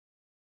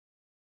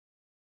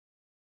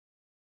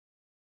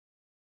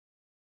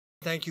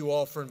Thank you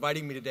all for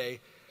inviting me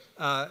today.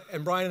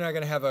 And Brian and I are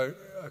going to have a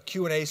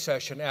Q&A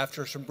session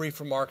after some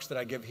brief remarks that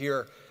I give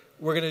here.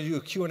 We're going to do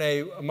a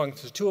Q&A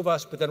amongst the two of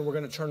us, but then we're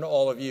going to turn to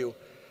all of you.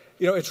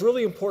 You know, it's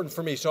really important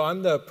for me. So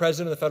I'm the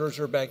president of the Federal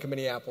Reserve Bank of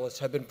Minneapolis,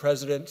 have been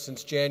president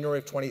since January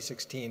of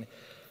 2016.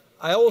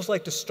 I always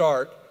like to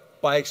start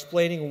by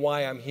explaining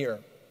why I'm here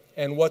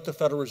and what the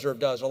Federal Reserve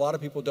does. A lot of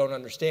people don't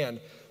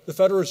understand. The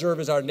Federal Reserve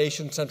is our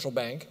nation's central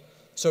bank.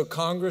 So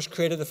Congress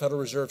created the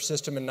Federal Reserve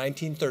System in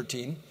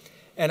 1913.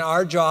 And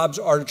our jobs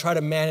are to try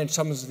to manage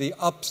some of the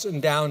ups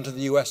and downs of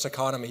the U.S.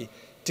 economy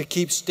to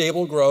keep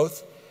stable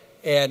growth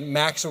and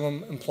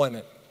maximum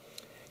employment.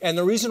 And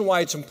the reason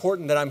why it's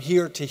important that I'm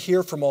here to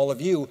hear from all of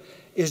you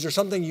is there's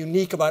something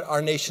unique about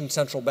our nation's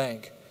central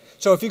bank.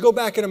 So if you go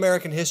back in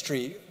American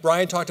history,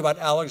 Brian talked about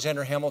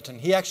Alexander Hamilton.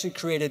 He actually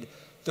created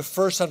the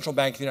first central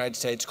bank of the United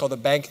States, called the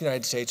Bank of the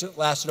United States. It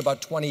lasted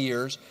about 20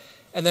 years,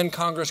 and then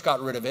Congress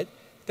got rid of it.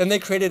 Then they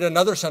created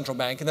another central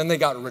bank, and then they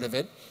got rid of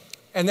it.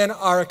 And then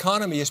our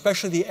economy,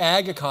 especially the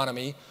ag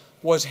economy,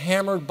 was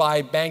hammered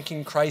by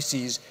banking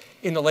crises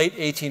in the late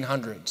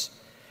 1800s.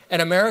 And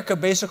America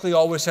basically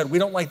always said, we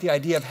don't like the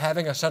idea of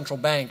having a central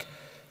bank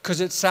because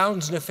it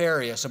sounds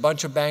nefarious, a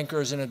bunch of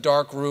bankers in a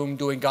dark room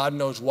doing God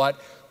knows what.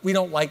 We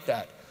don't like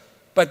that.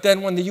 But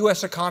then when the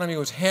U.S. economy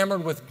was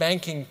hammered with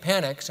banking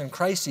panics and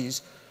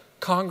crises,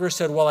 Congress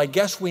said, well, I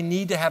guess we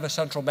need to have a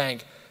central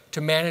bank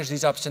to manage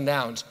these ups and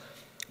downs.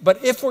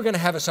 But if we're going to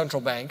have a central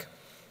bank,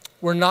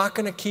 we're not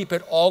going to keep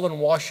it all in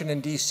Washington,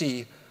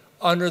 D.C.,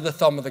 under the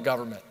thumb of the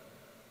government.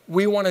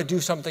 We want to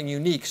do something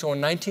unique. So in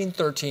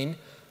 1913,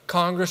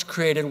 Congress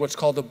created what's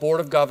called the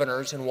Board of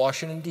Governors in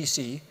Washington,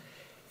 D.C.,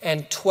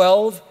 and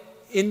 12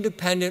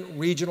 independent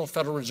regional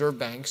Federal Reserve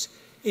banks,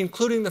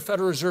 including the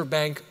Federal Reserve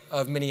Bank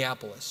of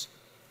Minneapolis.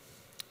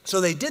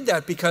 So they did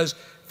that because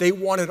they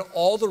wanted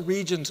all the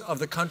regions of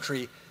the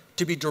country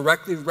to be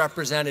directly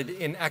represented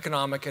in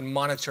economic and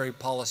monetary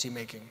policy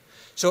making.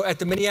 So at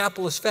the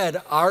Minneapolis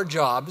Fed, our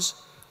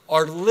jobs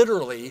are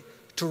literally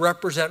to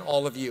represent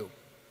all of you.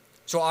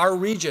 So our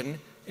region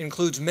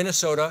includes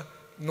Minnesota,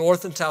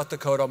 North and South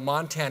Dakota,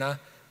 Montana,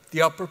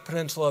 the Upper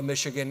Peninsula of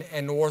Michigan,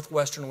 and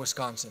northwestern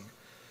Wisconsin.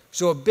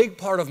 So a big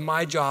part of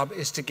my job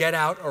is to get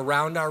out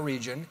around our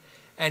region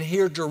and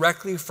hear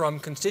directly from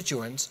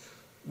constituents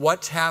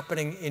what's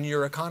happening in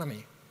your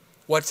economy,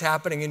 what's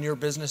happening in your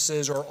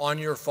businesses or on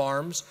your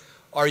farms.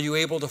 Are you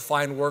able to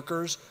find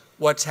workers?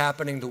 What's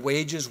happening to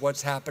wages,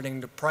 what's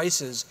happening to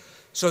prices,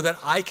 so that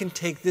I can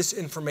take this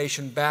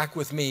information back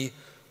with me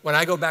when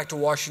I go back to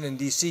Washington,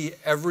 D.C.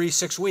 every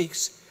 6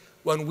 weeks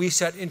when we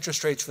set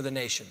interest rates for the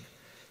nation.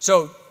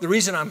 So the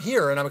reason I'm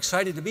here, and I'm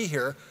excited to be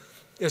here,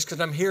 is because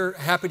I'm here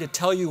happy to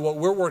tell you what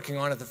we're working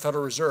on at the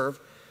Federal Reserve,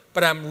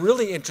 but I'm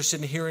really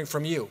interested in hearing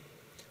from you.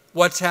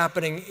 What's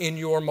happening in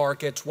your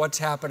markets, what's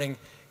happening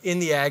in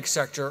the ag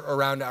sector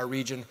around our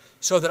region,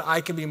 so that I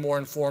can be more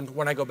informed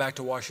when I go back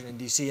to Washington,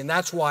 D.C. And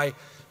that's why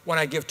when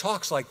I give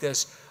talks like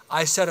this,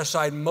 I set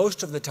aside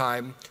most of the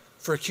time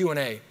for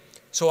Q&A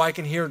so I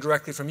can hear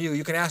directly from you.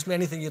 You can ask me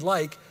anything you'd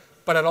like,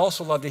 but I'd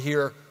also love to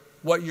hear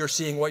what you're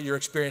seeing, what you're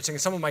experiencing.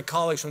 And some of my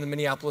colleagues from the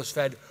Minneapolis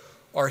Fed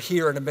are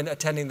here and have been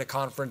attending the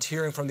conference,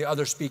 hearing from the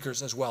other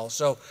speakers as well.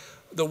 So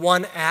the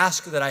one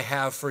ask that I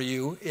have for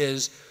you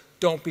is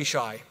don't be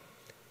shy.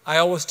 I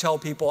always tell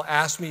people,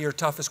 ask me your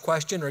toughest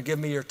question or give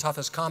me your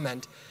toughest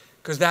comment,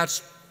 because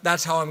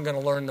that's how I'm going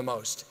to learn the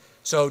most.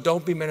 So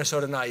don't be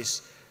Minnesota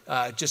nice.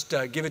 Just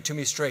give it to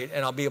me straight,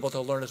 and I'll be able to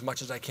learn as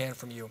much as I can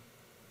from you.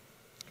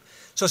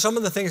 So some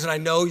of the things that I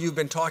know you've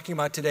been talking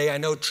about today, I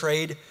know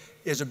trade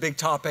is a big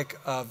topic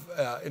of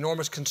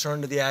enormous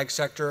concern to the ag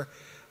sector.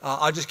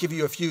 I'll just give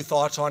you a few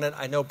thoughts on it.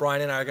 I know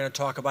Brian and I are going to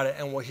talk about it,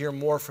 and we'll hear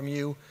more from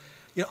you.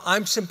 You know,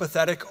 I'm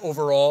sympathetic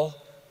overall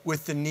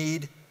with the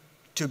need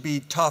to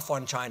be tough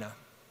on China.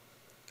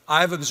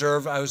 I've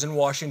observed, I was in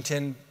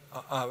Washington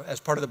as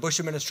part of the Bush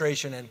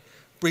administration and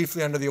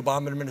briefly under the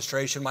Obama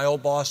administration. My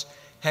old boss,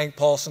 Hank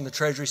Paulson, the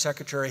Treasury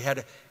Secretary,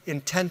 had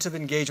intensive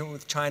engagement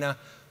with China.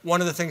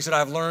 One of the things that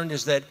I've learned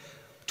is that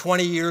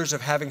 20 years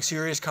of having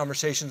serious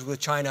conversations with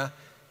China,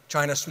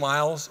 China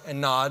smiles and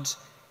nods,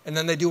 and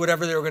then they do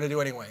whatever they were going to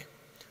do anyway.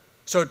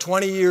 So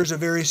 20 years of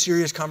very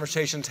serious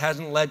conversations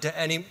hasn't led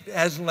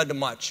to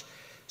much.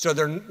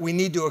 So we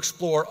need to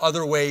explore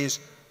other ways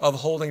of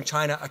holding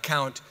China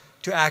account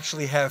to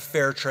actually have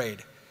fair trade.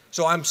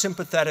 So I'm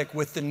sympathetic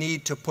with the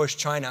need to push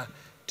China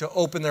to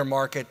open their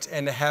markets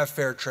and to have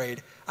fair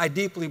trade. I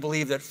deeply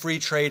believe that free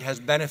trade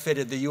has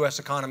benefited the U.S.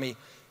 economy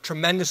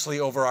tremendously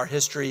over our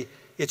history.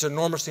 It's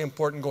enormously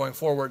important going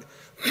forward.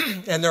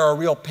 And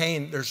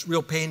there's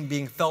real pain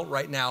being felt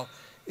right now,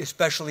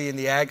 especially in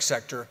the ag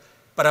sector.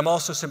 But I'm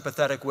also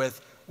sympathetic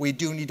with we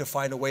do need to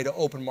find a way to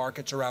open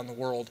markets around the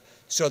world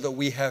so that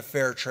we have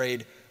fair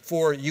trade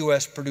for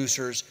U.S.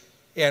 producers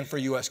and for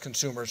U.S.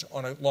 consumers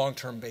on a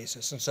long-term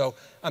basis. And so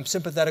I'm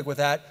sympathetic with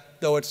that,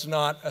 though it's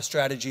not a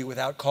strategy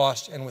without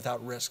cost and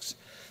without risks.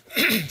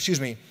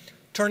 Excuse me.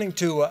 Turning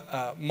to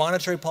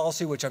monetary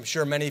policy, which I'm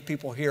sure many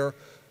people here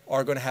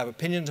are going to have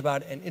opinions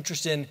about and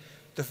interest in,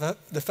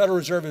 the Federal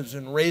Reserve has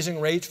been raising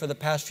rates for the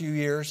past few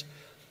years.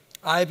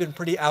 I've been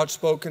pretty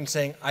outspoken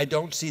saying I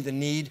don't see the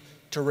need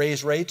to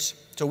raise rates.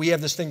 So we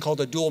have this thing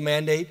called a dual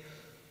mandate.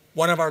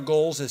 One of our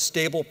goals is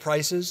stable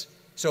prices.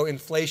 So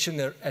inflation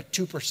at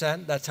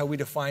 2%, that's how we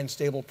define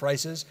stable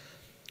prices.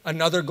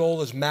 Another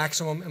goal is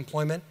maximum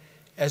employment.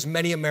 As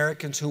many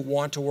Americans who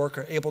want to work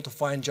are able to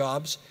find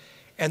jobs.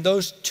 And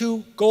those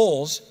two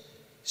goals,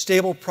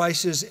 stable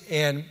prices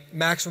and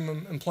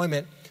maximum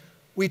employment,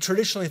 we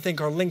traditionally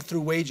think are linked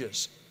through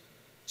wages.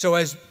 So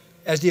as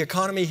the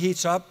economy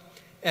heats up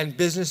and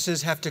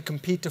businesses have to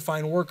compete to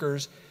find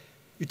workers,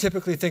 you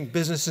typically think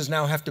businesses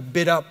now have to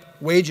bid up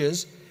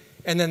wages,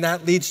 and then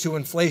that leads to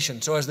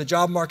inflation. So as the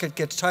job market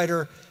gets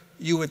tighter,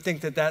 you would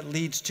think that that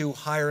leads to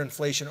higher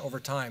inflation over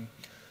time.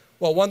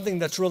 Well, one thing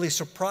that's really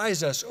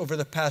surprised us over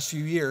the past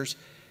few years,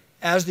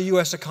 as the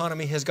U.S.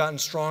 economy has gotten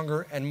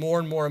stronger and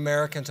more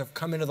Americans have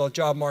come into the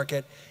job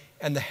market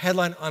and the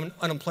headline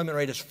unemployment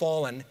rate has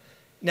fallen,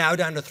 now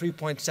down to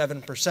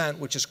 3.7%,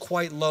 which is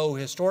quite low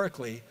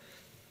historically,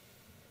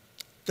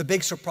 the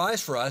big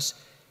surprise for us,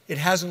 it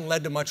hasn't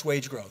led to much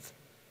wage growth.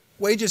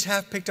 Wages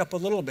have picked up a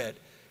little bit,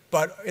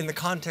 but in the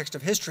context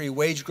of history,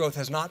 wage growth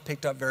has not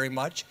picked up very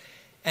much,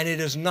 and it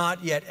is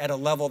not yet at a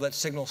level that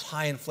signals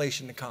high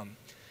inflation to come.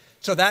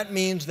 So that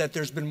means that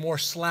there's been more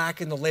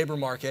slack in the labor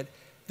market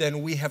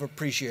than we have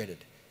appreciated.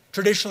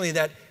 Traditionally,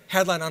 that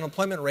headline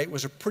unemployment rate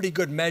was a pretty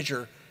good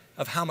measure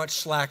of how much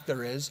slack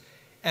there is,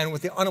 and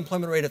with the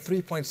unemployment rate at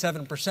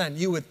 3.7%,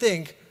 you would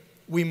think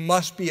we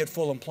must be at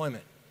full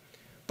employment.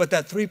 But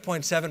that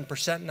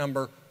 3.7%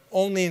 number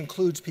only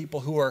includes people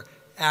who are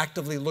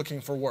actively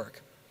looking for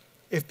work.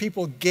 If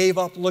people gave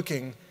up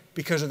looking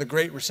because of the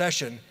Great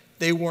Recession,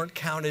 they weren't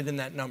counted in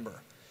that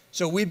number.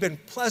 So we've been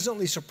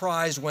pleasantly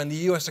surprised when the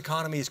U.S.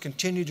 economy has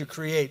continued to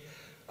create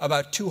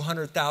about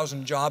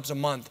 200,000 jobs a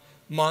month,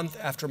 month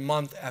after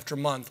month after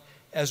month,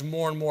 as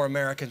more and more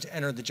Americans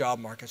enter the job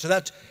market. So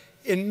that's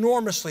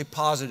enormously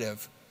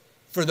positive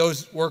for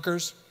those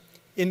workers,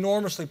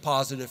 enormously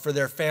positive for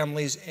their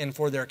families and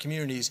for their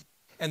communities.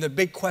 And the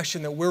big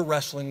question that we're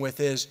wrestling with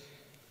is,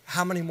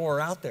 how many more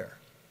are out there?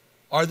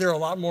 Are there a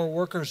lot more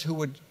workers who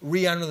would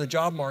re-enter the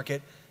job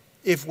market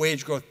if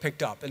wage growth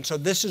picked up? And so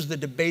this is the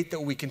debate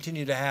that we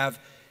continue to have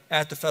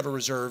at the Federal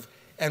Reserve,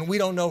 and we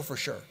don't know for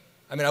sure.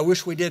 I mean, I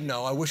wish we did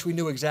know. I wish we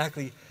knew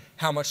exactly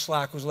how much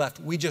slack was left.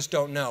 We just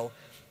don't know.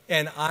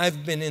 And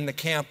I've been in the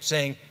camp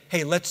saying,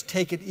 hey, let's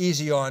take it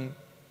easy on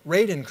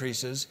rate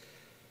increases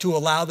to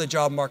allow the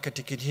job market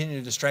to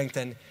continue to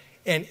strengthen.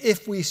 And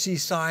if we see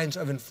signs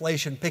of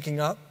inflation picking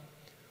up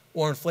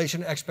or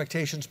inflation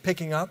expectations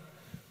picking up,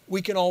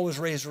 we can always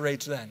raise the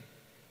rates then.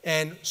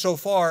 And so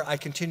far, I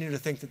continue to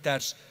think that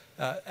that's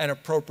an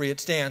appropriate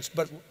stance.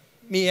 But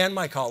me and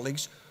my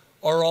colleagues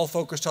are all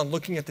focused on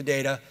looking at the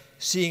data,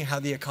 seeing how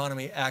the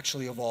economy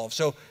actually evolves.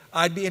 So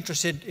I'd be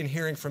interested in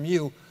hearing from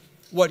you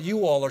what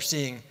you all are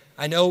seeing.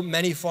 I know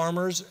many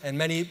farmers and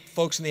many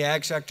folks in the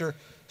ag sector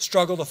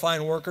struggle to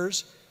find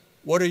workers.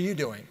 What are you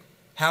doing?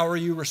 How are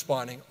you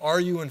responding? Are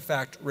you, in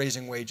fact,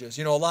 raising wages?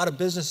 You know, a lot of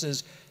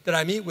businesses that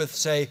I meet with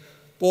say,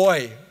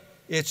 boy,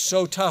 it's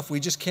so tough. We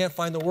just can't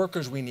find the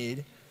workers we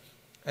need.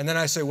 And then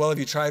I say, well, have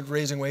you tried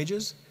raising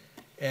wages?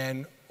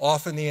 And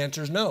often the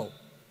answer is no.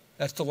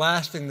 That's the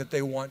last thing that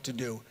they want to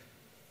do.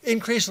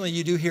 Increasingly,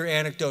 you do hear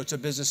anecdotes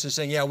of businesses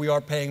saying, yeah, we are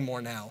paying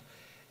more now.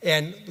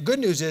 And the good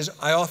news is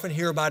I often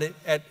hear about it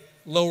at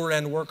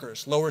lower-end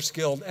workers,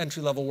 lower-skilled,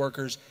 entry-level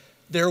workers.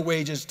 Their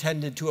wages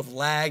tended to have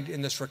lagged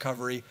in this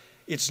recovery.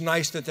 It's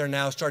nice that they're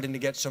now starting to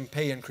get some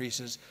pay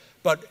increases.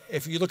 But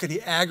if you look at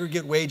the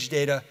aggregate wage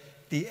data,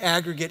 the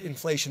aggregate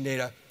inflation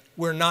data,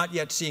 we're not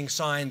yet seeing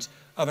signs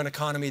of an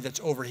economy that's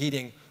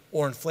overheating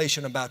or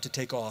inflation about to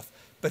take off.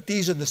 But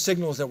these are the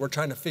signals that we're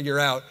trying to figure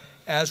out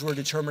as we're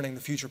determining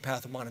the future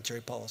path of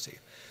monetary policy.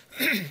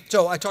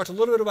 So I talked a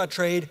little bit about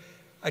trade.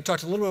 I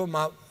talked a little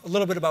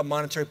bit about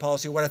monetary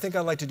policy. What I think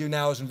I'd like to do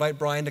now is invite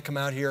Brian to come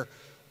out here.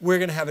 We're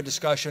going to have a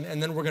discussion,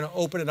 and then we're going to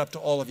open it up to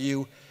all of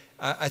you.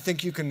 I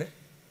think you can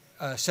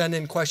send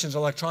in questions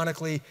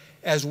electronically,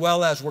 as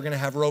well as we're going to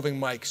have roving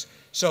mics.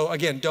 So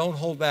again, don't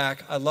hold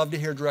back. I'd love to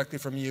hear directly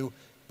from you.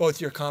 Both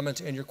your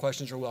comments and your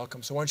questions are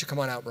welcome. So why don't you come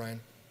on out, Brian?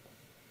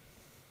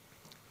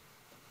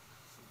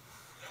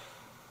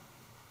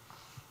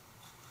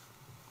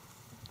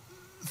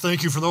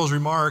 Thank you for those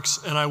remarks,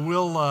 and I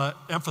will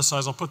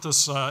emphasize, I'll put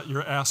this,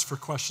 your ask for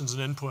questions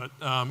and input.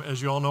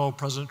 As you all know,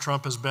 President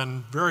Trump has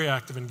been very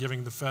active in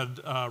giving the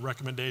Fed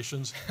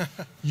recommendations.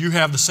 You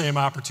have the same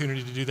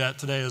opportunity to do that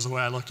today is the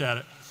way I look at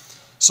it.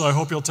 So I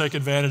hope you'll take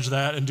advantage of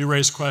that and do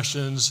raise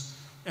questions.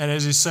 And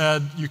as he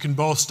said, you can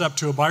both step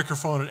to a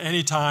microphone at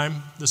any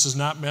time. This is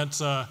not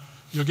meant,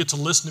 you'll get to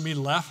listen to me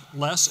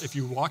less if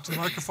you walk to the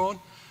microphone.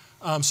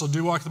 So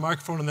do walk to the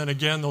microphone, and then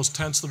again, those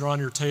tents that are on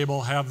your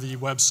table have the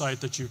website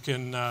that you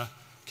can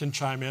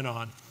chime in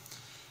on.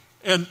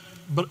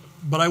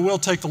 But I will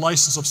take the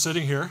license of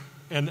sitting here.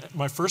 And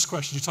my first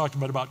question, you talked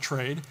about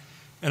trade.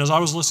 And as I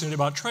was listening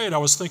about trade, I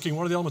was thinking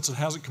one of the elements that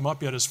hasn't come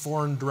up yet is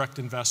foreign direct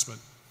investment.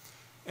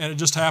 And it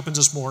just happens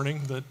this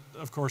morning that,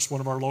 of course,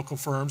 one of our local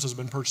firms has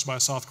been purchased by a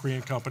South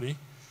Korean company.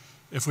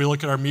 If we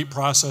look at our meat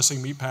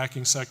processing, meat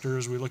packing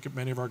sectors, we look at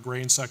many of our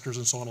grain sectors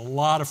and so on, a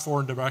lot of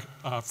foreign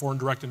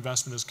direct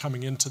investment is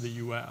coming into the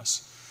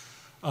U.S.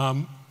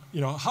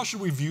 How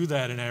should we view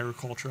that in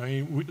agriculture?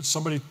 I mean,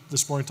 somebody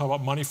this morning talked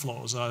about money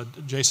flows.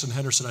 Jason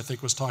Henderson, I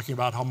think, was talking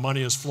about how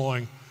money is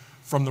flowing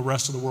from the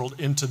rest of the world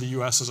into the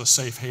U.S. as a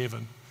safe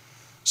haven.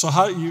 So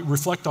how do you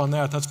reflect on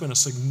that? That's been a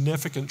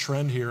significant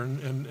trend here.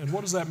 And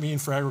what does that mean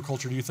for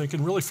agriculture, do you think,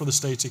 and really for the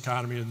state's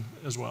economy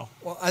as well?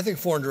 Well, I think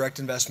foreign direct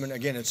investment,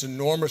 again, it's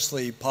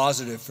enormously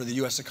positive for the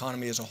U.S.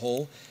 economy as a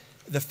whole.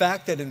 The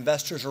fact that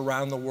investors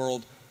around the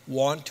world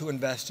want to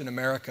invest in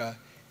America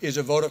is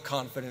a vote of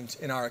confidence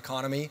in our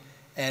economy.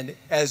 And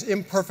as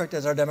imperfect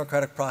as our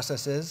democratic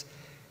process is,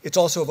 it's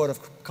also a vote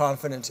of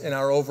confidence in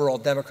our overall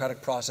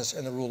democratic process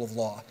and the rule of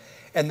law.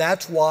 And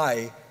that's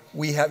why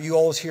you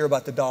always hear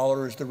about the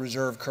dollar as the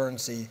reserve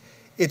currency.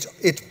 It's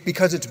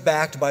because it's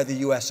backed by the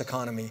U.S.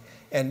 economy,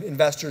 and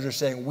investors are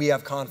saying we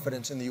have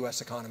confidence in the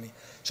U.S. economy.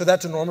 So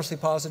that's enormously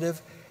positive,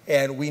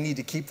 and we need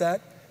to keep that.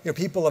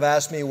 People have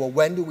asked me, well,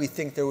 when do we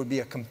think there would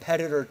be a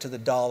competitor to the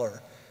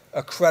dollar,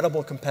 a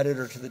credible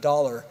competitor to the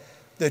dollar?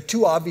 The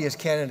two obvious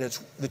candidates,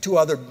 the two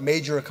other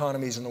major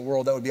economies in the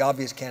world that would be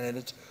obvious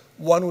candidates,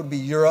 one would be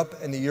Europe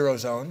and the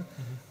Eurozone.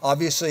 Mm-hmm.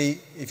 Obviously,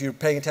 if you're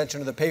paying attention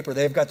to the paper,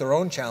 they've got their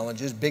own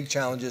challenges, big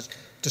challenges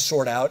to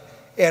sort out.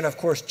 And of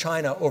course,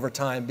 China over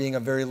time being a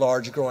very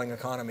large growing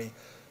economy.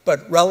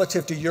 But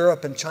relative to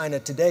Europe and China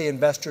today,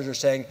 investors are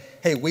saying,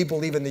 hey, we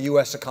believe in the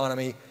U.S.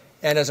 economy,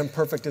 and as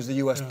imperfect as the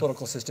U.S.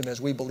 political system is,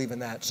 we believe in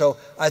that. So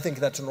I think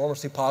that's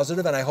enormously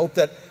positive, and I hope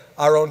that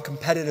our own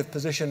competitive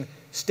position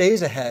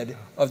stays ahead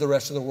of the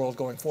rest of the world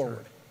going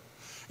forward.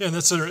 Yeah, and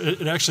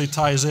it actually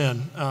ties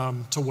in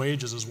to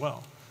wages as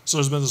well. So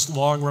there's been this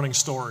long-running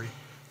story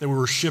that we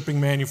were shipping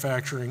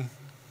manufacturing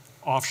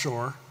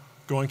offshore,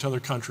 going to other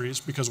countries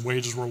because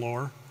wages were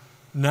lower.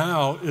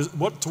 Now,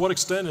 to what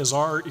extent is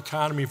our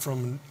economy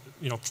from,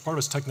 part of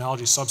its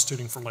technology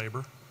substituting for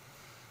labor?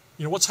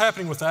 What's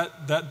happening with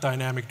that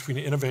dynamic between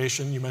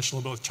innovation? You mentioned a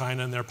little bit with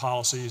China and their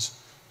policies.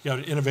 You have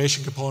an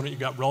innovation component, you've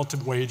got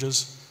relative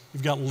wages,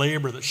 you've got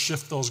labor that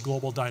shift those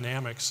global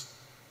dynamics.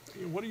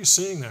 What are you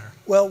seeing there?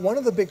 Well, one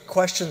of the big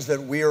questions that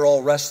we are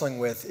all wrestling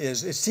with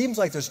is it seems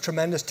like there's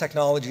tremendous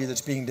technology that's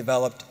being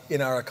developed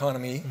in our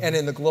economy and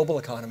in the global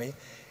economy.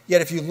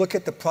 Yet if you look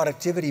at the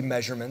productivity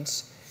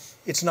measurements,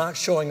 it's not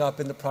showing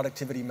up in the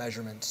productivity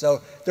measurements.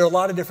 So there are a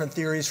lot of different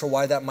theories for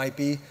why that might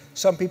be.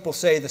 Some people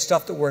say the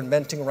stuff that we're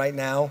inventing right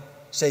now,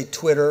 say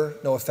Twitter,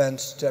 no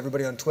offense to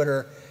everybody on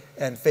Twitter,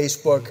 and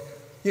Facebook,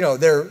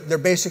 they're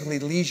basically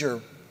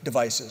leisure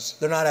devices.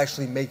 They're not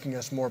actually making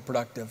us more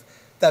productive.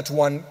 That's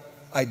one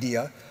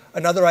idea.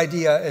 Another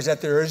idea is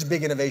that there is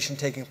big innovation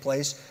taking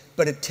place,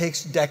 but it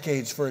takes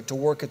decades for it to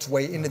work its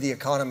way into the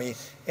economy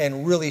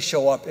and really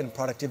show up in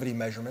productivity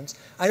measurements.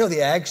 I know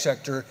the ag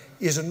sector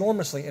is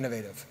enormously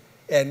innovative.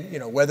 And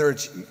whether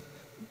it's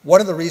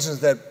one of the reasons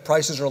that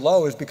prices are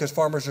low is because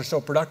farmers are so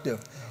productive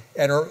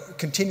and are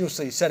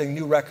continuously setting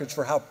new records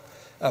for how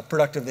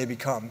productive they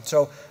become.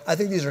 So I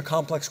think these are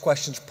complex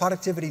questions.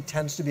 Productivity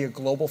tends to be a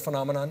global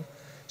phenomenon.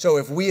 So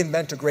if we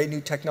invent a great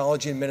new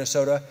technology in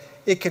Minnesota,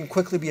 it can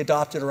quickly be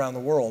adopted around the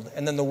world,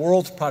 and then the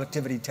world's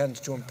productivity tends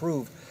to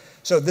improve.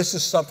 So this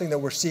is something that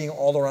we're seeing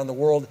all around the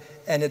world,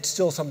 and it's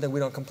still something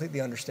we don't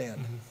completely understand.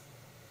 Mm-hmm.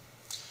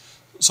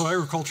 So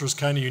agriculture is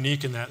kind of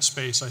unique in that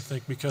space, I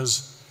think,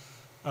 because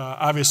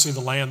obviously the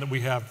land that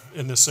we have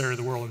in this area of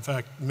the world, in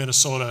fact,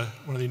 Minnesota,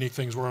 one of the unique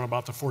things, we're on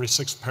about the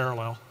 46th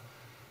parallel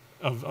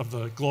of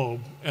the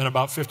globe, and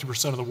about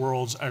 50% of the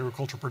world's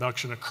agricultural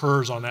production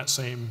occurs on that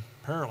same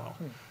parallel.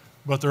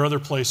 But there are other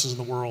places in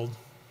the world,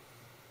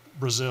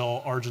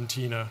 Brazil,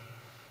 Argentina,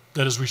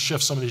 that as we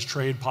shift some of these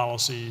trade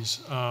policies,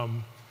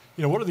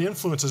 what are the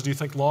influences, do you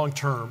think,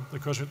 long-term? The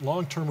question,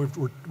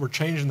 long-term, we're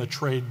changing the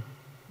trade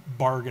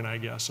bargain, I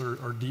guess,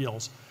 or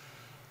deals.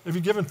 Have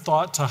you given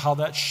thought to how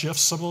that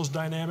shifts some of those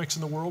dynamics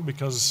in the world?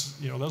 Because,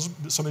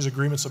 some of these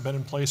agreements have been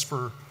in place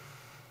for,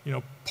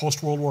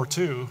 post-World War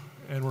II,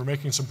 and we're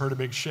making some pretty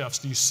big shifts.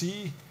 Do you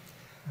see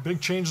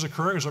big changes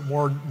occurring, or is it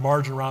more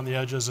margin around the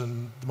edges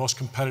and the most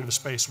competitive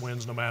space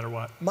wins no matter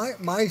what?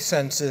 My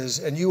sense is,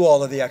 and you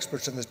all are the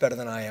experts in this better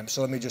than I am,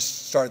 so let me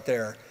just start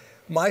there.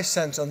 My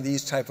sense on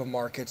these type of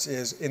markets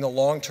is, in the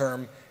long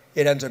term,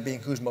 it ends up being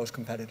who's most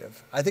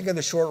competitive. I think in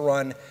the short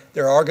run,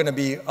 there are going to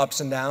be ups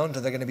and downs,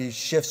 or there are going to be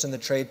shifts in the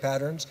trade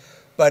patterns.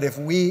 But if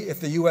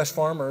the U.S.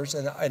 farmers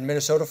and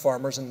Minnesota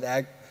farmers and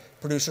ag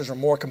producers are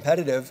more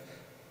competitive,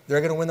 they're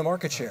going to win the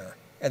market share.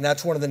 And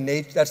that's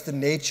that's the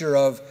nature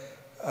of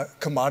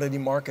commodity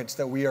markets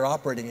that we are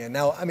operating in.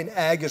 Now,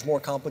 ag is more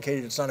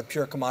complicated. It's not a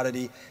pure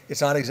commodity.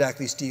 It's not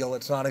exactly steel.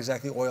 It's not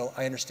exactly oil.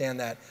 I understand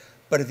that.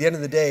 But at the end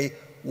of the day,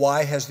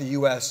 why has the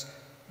U.S.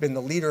 been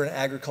the leader in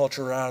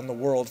agriculture around the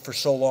world for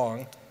so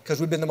long?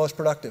 Because we've been the most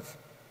productive.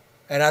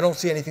 And I don't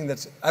see any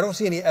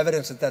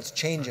evidence that that's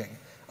changing.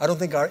 I don't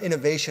think our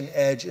innovation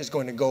edge is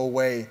going to go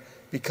away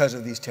because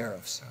of these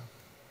tariffs. Yeah.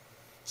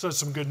 So it's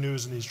some good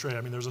news in these trade.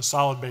 There's a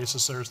solid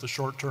basis there. It's the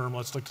short term.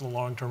 Let's look to the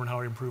long term and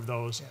how we improve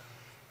those.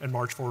 Yeah. and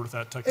march forward with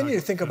that technology. And you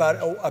think about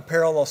a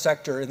parallel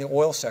sector in the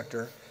oil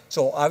sector.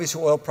 So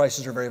obviously oil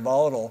prices are very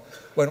volatile.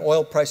 When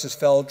oil prices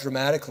fell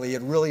dramatically,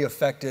 it really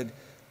affected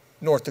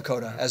North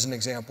Dakota as an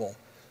example.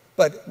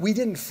 But we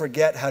didn't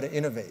forget how to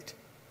innovate.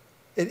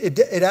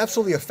 It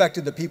absolutely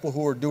affected the people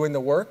who were doing the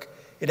work.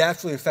 It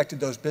absolutely affected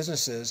those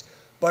businesses.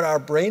 But our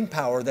brain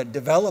power that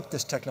developed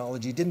this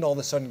technology didn't all of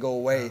a sudden go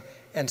away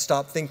and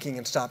stop thinking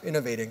and stop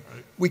innovating.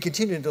 Right. We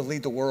continue to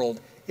lead the world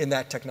in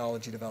that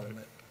technology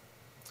development.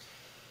 Right.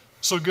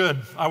 So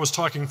good. I was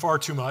talking far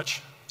too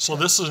much. So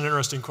this is an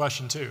interesting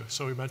question too.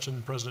 So we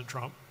mentioned President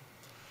Trump.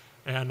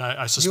 And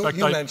I suspect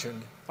you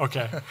mentioned.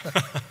 Okay.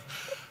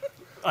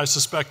 I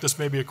suspect this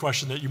may be a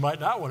question that you might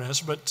not want to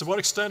answer, but to what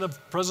extent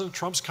have President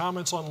Trump's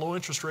comments on low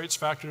interest rates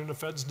factored into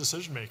Fed's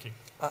decision making?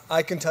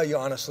 I can tell you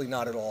honestly,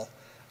 not at all.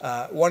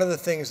 One of the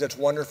things that's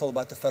wonderful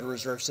about the Federal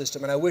Reserve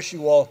System, and I wish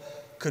you all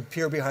could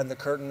peer behind the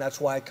curtain,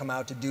 that's why I come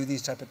out to do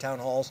these type of town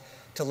halls,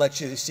 to let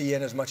you see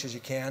in as much as you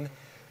can.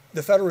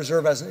 The Federal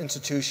Reserve as an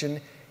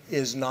institution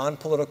is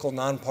non-political,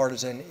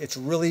 non-partisan. It's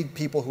really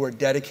people who are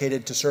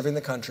dedicated to serving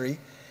the country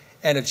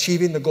and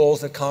achieving the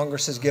goals that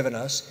Congress has given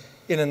us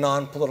in a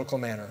non-political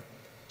manner.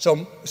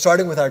 So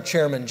starting with our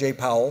chairman, Jay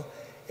Powell,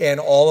 and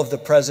all of the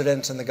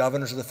presidents and the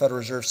governors of the Federal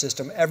Reserve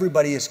System,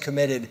 everybody is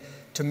committed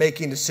to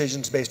making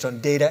decisions based on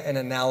data and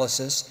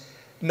analysis,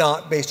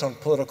 not based on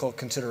political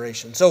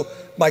consideration. So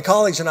my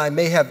colleagues and I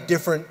may have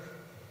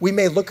we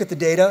may look at the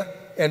data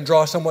and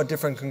draw somewhat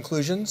different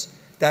conclusions.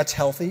 That's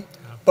healthy. Yeah.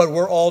 But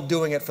we're all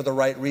doing it for the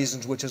right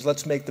reasons, which is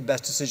let's make the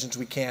best decisions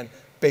we can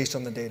based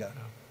on the data.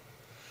 Yeah.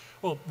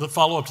 Well, the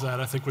follow-up to that,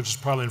 I think, which is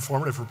probably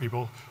informative for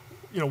people,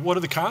 what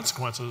are the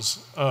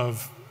consequences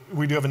of,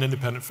 we do have an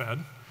independent Fed.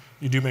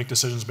 You do make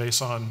decisions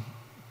based on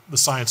the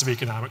science of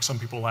economics. Some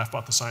people laugh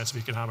about the science of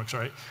economics,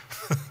 right?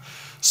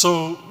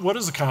 So what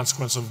is the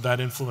consequence of that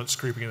influence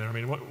creeping in there? I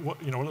mean, what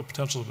are the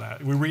potentials of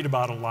that? We read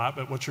about it a lot,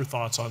 but what's your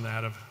thoughts on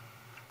that?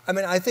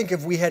 I think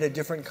if we had a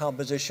different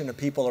composition of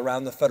people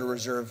around the Federal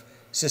Reserve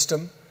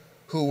System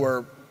who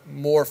were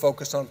more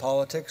focused on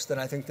politics, then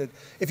I think that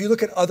if you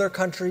look at other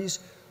countries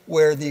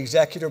where the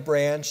executive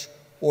branch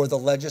or the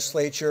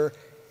legislature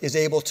is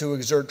able to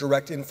exert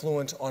direct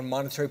influence on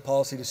monetary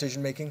policy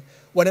decision-making,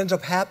 what ends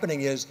up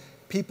happening is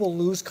people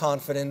lose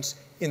confidence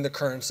in the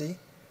currency.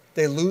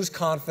 They lose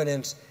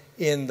confidence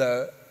in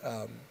the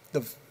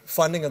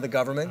funding of the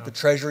government, the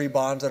treasury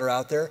bonds that are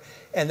out there,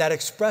 and that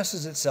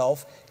expresses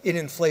itself in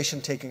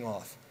inflation taking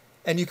off.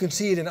 And you can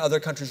see it in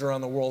other countries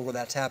around the world where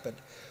that's happened.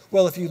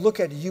 Well, if you look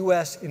at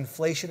U.S.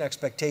 inflation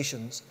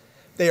expectations,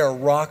 they are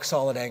rock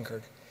solid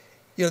anchored.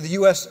 The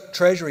U.S.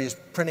 Treasury is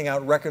printing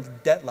out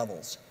record debt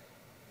levels.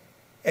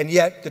 And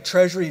yet the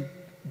Treasury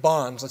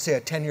bonds, let's say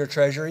a 10-year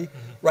Treasury,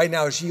 right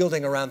now is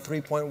yielding around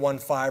 3.15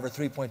 or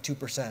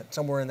 3.2%,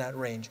 somewhere in that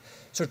range.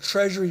 So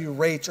Treasury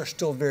rates are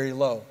still very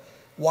low.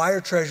 Why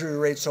are Treasury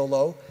rates so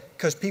low?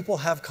 Because people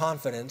have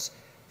confidence.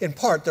 In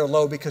part, they're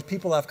low because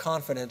people have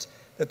confidence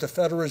that the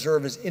Federal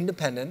Reserve is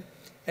independent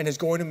and is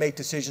going to make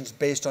decisions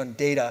based on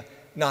data,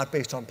 not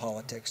based on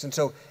politics. And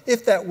so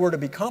if that were to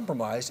be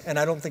compromised, and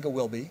I don't think it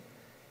will be,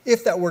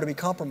 if that were to be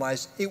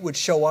compromised, it would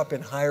show up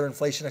in higher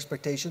inflation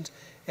expectations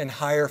and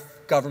higher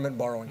government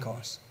borrowing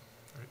costs.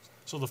 Right.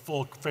 So the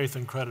full faith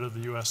and credit of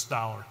the U.S.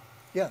 dollar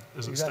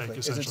is at stake, essentially.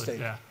 Is at stake.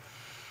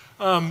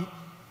 Yeah.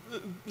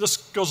 This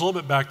goes a little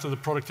bit back to the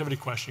productivity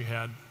question you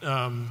had.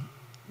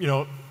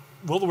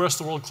 Will the rest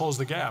of the world close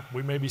the gap?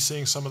 We may be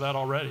seeing some of that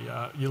already.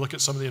 You look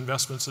at some of the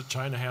investments that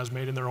China has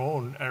made in their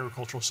own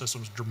agricultural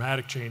systems,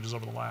 dramatic changes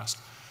over the last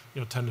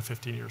 10 to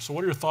 15 years. So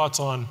what are your thoughts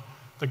on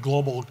the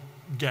global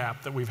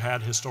gap that we've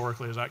had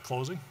historically? Is that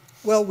closing?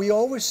 Well, we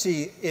always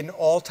see in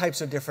all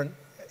types of different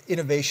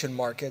innovation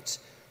markets,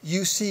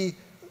 you see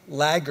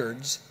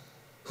laggards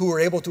who are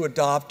able to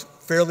adopt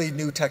fairly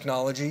new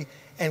technology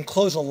and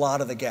close a lot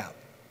of the gap.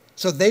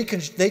 So they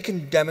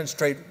can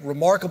demonstrate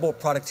remarkable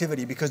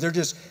productivity because they're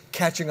just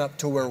catching up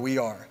to where we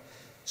are.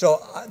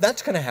 So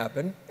that's going to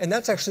happen, and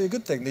that's actually a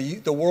good thing.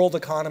 The world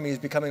economy is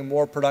becoming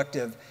more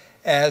productive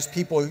as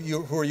people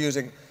who are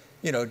using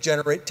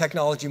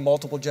technology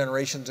multiple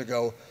generations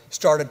ago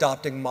start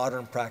adopting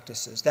modern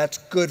practices. That's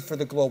good for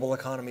the global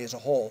economy as a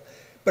whole.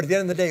 But at the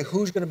end of the day,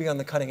 who's going to be on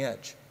the cutting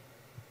edge?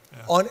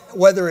 Yeah. On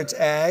whether it's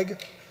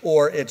ag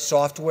or it's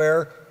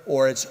software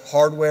or it's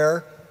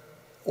hardware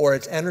or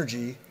it's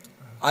energy,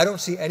 I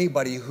don't see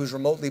anybody who's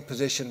remotely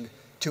positioned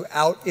to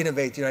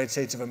out-innovate the United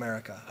States of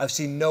America. I've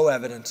seen no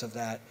evidence of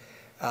that.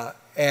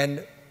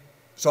 And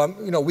so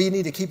we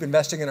need to keep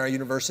investing in our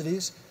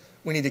universities.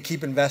 We need to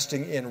keep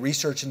investing in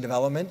research and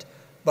development.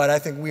 But I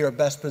think we are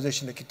best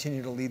positioned to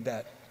continue to lead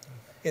that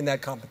in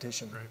that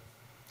competition.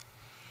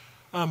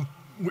 Right.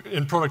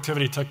 In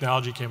productivity,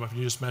 technology came up, and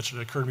you just mentioned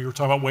it. Occurred to me, we were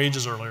talking about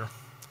wages earlier.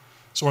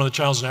 So one of the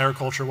challenges in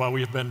agriculture, while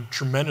we have been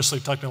tremendously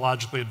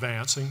technologically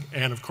advancing,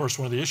 and of course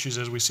one of the issues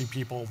is we see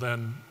people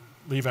then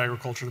leave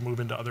agriculture to move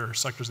into other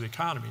sectors of the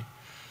economy.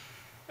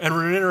 And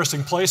we're in an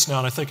interesting place now,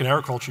 and I think in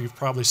agriculture you've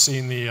probably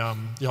seen the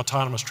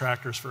autonomous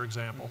tractors, for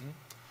example.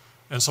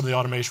 and some of the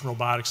automation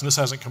robotics. And this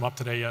hasn't come up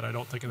today yet, I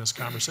don't think, in this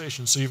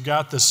conversation. So you've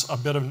got this a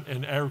bit of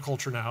in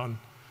agriculture now, and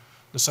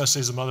necessity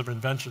is the mother of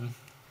invention.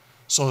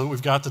 So that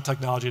we've got the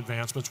technology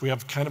advancements. We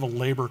have kind of a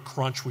labor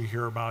crunch we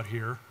hear about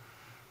here.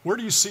 Where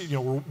do you see,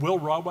 will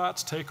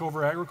robots take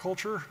over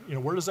agriculture?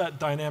 Where does that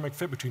dynamic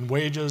fit between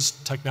wages,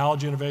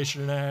 technology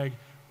innovation in ag?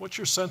 What's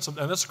your sense of,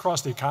 and that's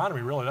across the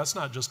economy, really. That's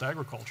not just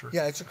agriculture.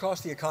 Yeah, it's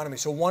across the economy.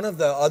 So one of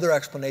the other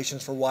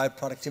explanations for why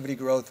productivity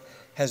growth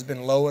has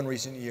been low in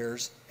recent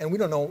years, and we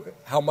don't know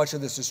how much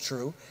of this is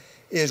true,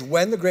 is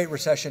when the Great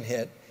Recession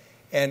hit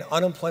and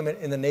unemployment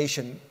in the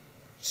nation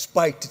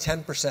spiked to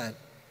 10%,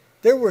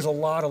 there was a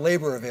lot of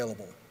labor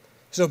available.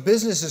 So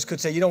businesses could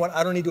say, you know what,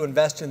 I don't need to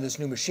invest in this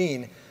new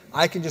machine.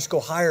 I can just go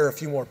hire a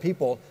few more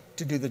people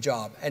to do the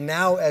job. And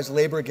now as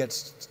labor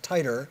gets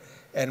tighter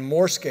and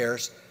more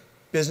scarce,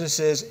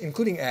 businesses,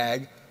 including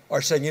ag,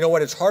 are saying, you know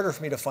what, it's harder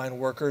for me to find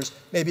workers.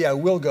 Maybe I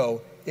will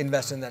go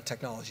invest in that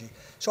technology.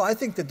 So I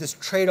think that this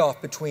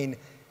trade-off between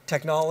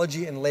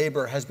technology and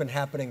labor has been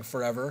happening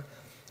forever.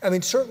 I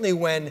mean, certainly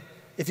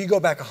if you go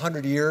back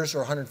 100 years or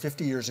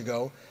 150 years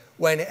ago,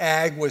 when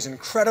ag was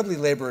incredibly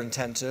labor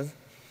intensive,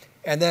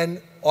 and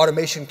then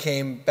automation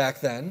came back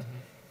then,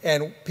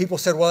 and people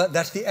said, well,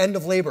 that's the end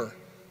of labor.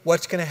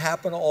 What's going to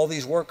happen to all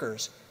these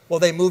workers? Well,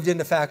 they moved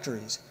into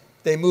factories,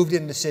 they moved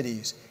into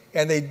cities,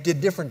 and they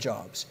did different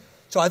jobs.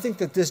 So I think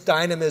that this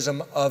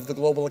dynamism of the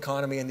global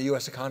economy and the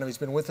US economy has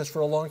been with us for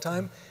a long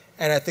time,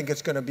 and I think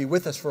it's going to be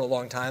with us for a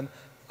long time.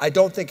 I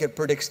don't think it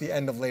predicts the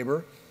end of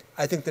labor.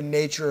 I think the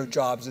nature of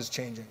jobs is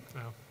changing.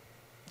 Yeah.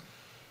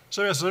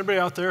 So yes, does anybody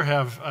out there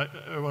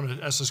I want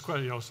to ask this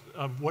question,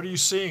 what are you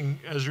seeing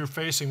as you're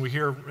facing, we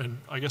hear, and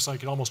I guess I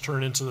could almost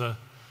turn into the,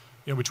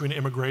 between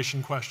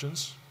immigration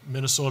questions.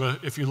 Minnesota,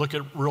 if you look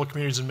at rural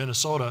communities in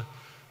Minnesota,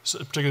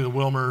 particularly the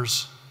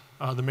Wilmers,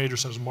 the major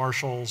centers,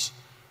 Marshalls,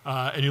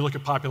 and you look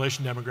at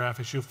population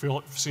demographics,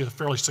 you'll see a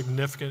fairly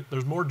significant,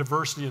 there's more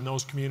diversity in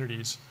those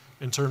communities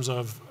in terms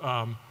of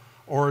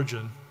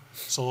origin.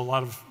 So a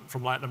lot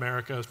from Latin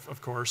America,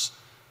 of course,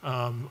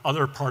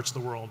 other parts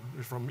of the world,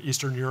 from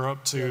Eastern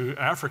Europe to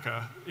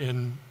Africa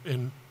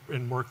in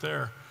work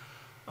there.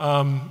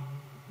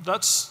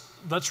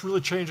 That's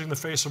really changing the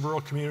face of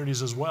rural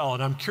communities as well.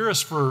 And I'm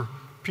curious for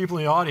people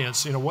in the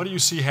audience, what do you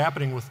see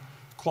happening with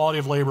quality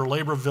of labor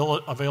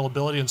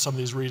availability in some of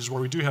these regions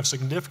where we do have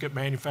significant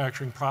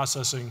manufacturing,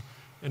 processing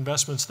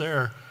investments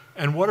there?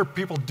 And what are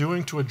people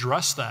doing to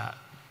address that?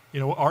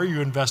 Are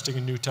you investing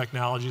in new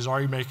technologies?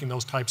 Are you making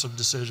those types of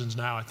decisions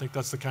now? I think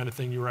that's the kind of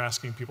thing you were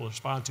asking people to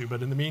respond to.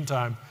 But in the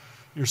meantime,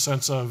 your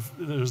sense of,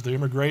 there's the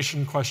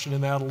immigration question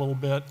in that a little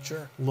bit,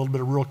 sure, a little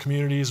bit of rural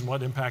communities and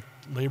what impact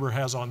labor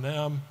has on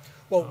them.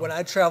 Well, when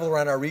I travel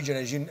around our region,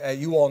 as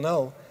you all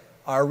know,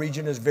 our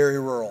region is very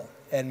rural.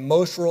 And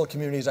most rural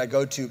communities I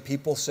go to,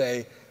 people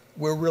say,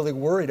 we're really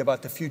worried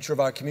about the future of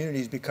our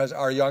communities because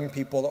our young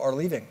people are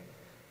leaving.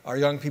 Our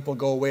young people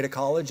go away to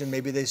college and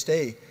maybe they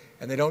stay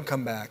and they don't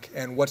come back.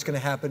 And what's going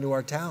to happen to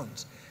our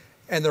towns?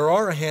 And there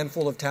are a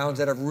handful of towns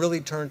that have really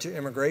turned to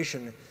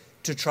immigration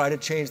to try to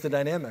change the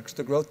dynamics,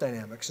 the growth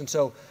dynamics. And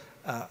so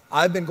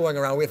I've been going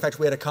around. In fact,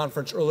 we had a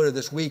conference earlier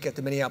this week at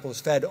the Minneapolis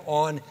Fed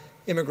on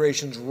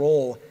immigration's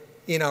role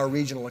in our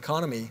regional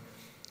economy,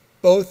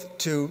 both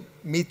to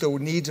meet the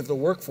needs of the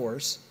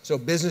workforce, so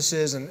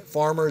businesses and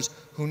farmers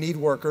who need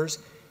workers,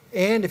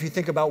 and if you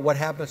think about what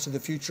happens to the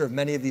future of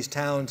many of these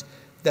towns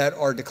that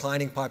are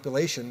declining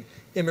population,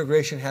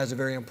 immigration has a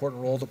very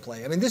important role to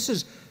play. I mean, this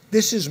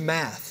is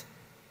math.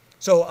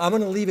 So I'm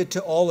going to leave it to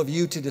all of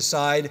you to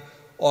decide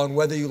on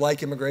whether you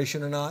like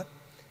immigration or not,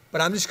 but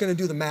I'm just going to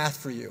do the math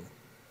for you.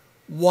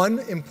 One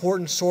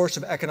important source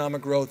of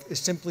economic growth is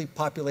simply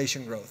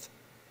population growth.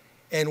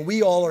 And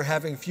we all are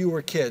having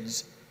fewer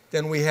kids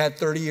than we had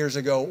 30 years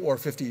ago or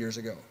 50 years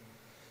ago.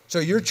 So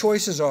your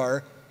choices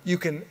are, you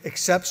can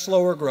accept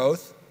slower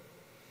growth,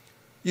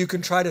 you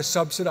can try to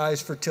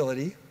subsidize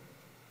fertility,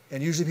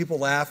 and usually people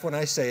laugh when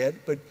I say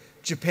it, but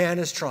Japan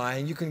is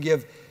trying. You can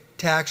give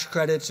tax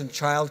credits and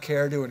child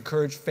care to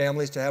encourage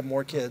families to have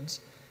more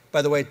kids.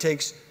 By the way, it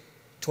takes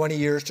 20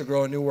 years to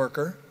grow a new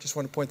worker. Just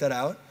want to point that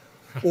out.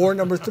 Or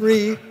number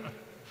three,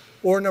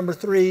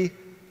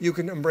 you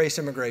can embrace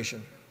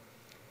immigration.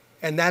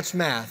 And that's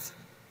math.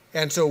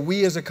 And so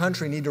we as a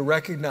country need to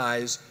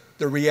recognize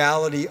the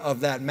reality of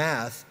that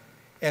math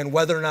and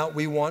whether or not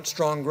we want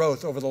strong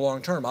growth over the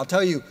long term. I'll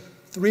tell you,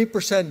 3%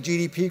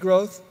 GDP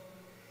growth,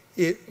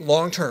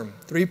 long term,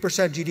 3%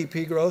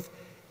 GDP growth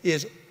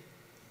is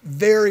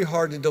very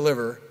hard to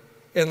deliver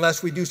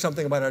unless we do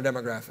something about our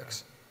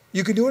demographics.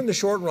 You can do it in the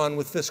short run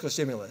with fiscal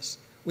stimulus.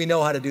 We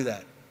know how to do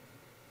that.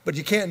 But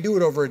you can't do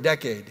it over a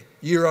decade,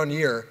 year on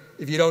year,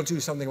 if you don't do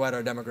something about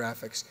our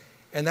demographics.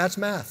 And that's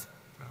math.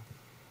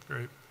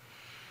 Great.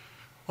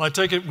 Well, I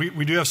take it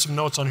we do have some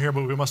notes on here,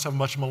 but we must have a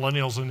bunch of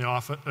millennials in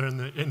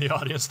the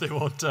audience. They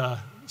won't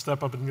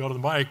step up and go to the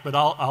mic. But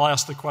I'll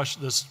ask the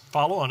question, this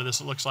follow-on to this,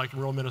 it looks like, in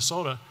rural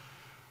Minnesota.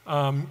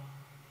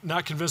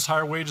 Not convinced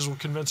higher wages will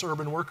convince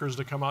urban workers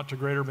to come out to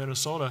greater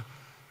Minnesota.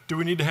 do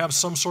we need to have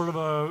some sort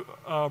of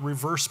a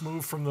reverse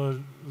move from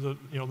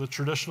the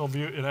traditional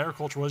view in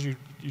agriculture was you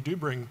do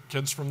bring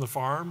kids from the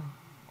farm,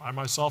 I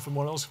myself and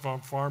one else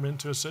farm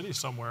into a city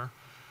somewhere.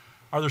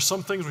 Are there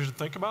some things we should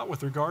think about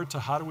with regard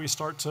to how do we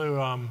start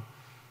to,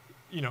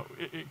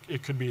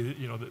 it could be,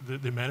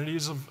 the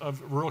amenities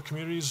of rural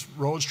communities,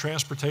 roads,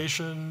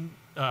 transportation,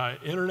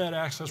 internet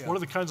access. Yeah. What are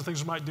the kinds of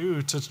things we might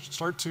do to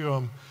start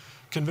to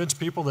convince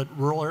people that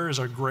rural areas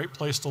are a great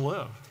place to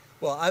live?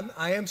 Well,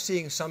 I am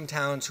seeing some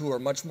towns who are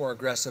much more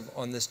aggressive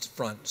on this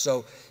front.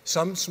 So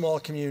some small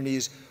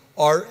communities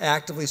are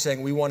actively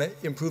saying we want to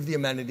improve the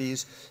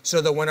amenities so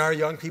that when our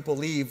young people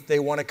leave, they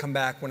want to come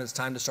back when it's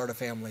time to start a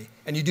family.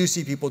 And you do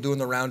see people doing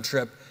the round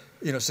trip,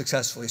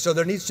 successfully. So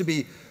there needs to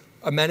be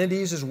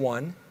amenities is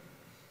one.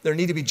 There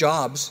need to be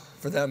jobs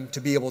for them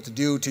to be able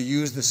to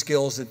use the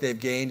skills that they've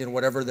gained in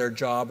whatever their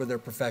job or their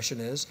profession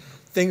is.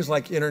 Things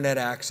like internet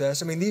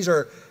access. I mean,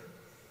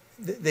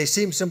 they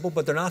seem simple,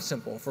 but they're not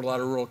simple for a lot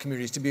of rural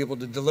communities to be able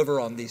to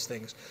deliver on these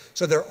things.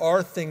 So there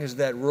are things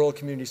that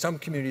some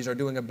communities are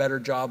doing a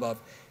better job of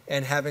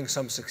and having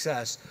some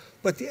success.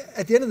 But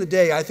at the end of the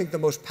day, I think the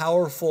most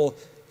powerful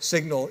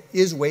signal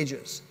is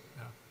wages.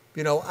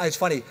 Yeah. It's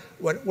funny,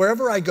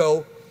 wherever I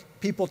go,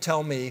 people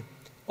tell me,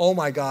 oh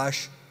my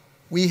gosh,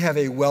 we have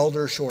a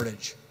welder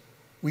shortage.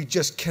 We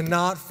just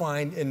cannot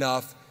find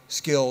enough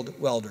skilled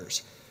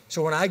welders.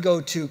 So when I go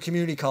to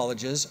community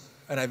colleges,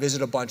 and I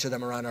visit a bunch of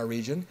them around our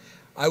region,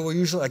 I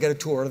get a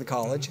tour of the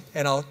college,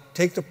 and I'll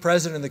take the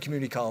president of the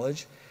community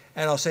college,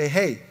 and I'll say,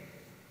 hey,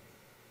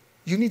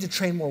 you need to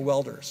train more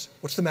welders.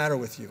 What's the matter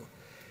with you?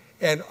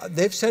 And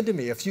they've said to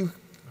me, a few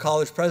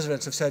college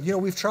presidents have said,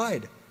 we've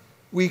tried.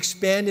 We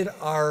expanded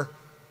our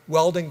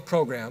welding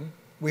program,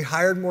 we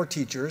hired more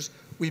teachers,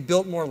 we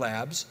built more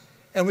labs,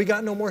 and we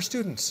got no more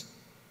students.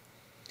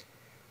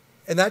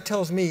 And that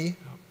tells me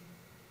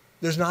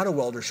there's not a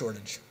welder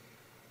shortage.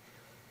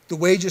 The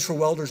wages for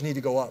welders need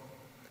to go up.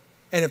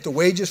 And if the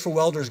wages for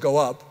welders go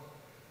up,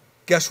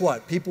 guess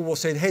what? People will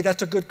say, hey,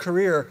 that's a good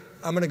career.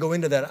 I'm going to go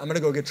into that. I'm going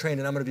to go get trained,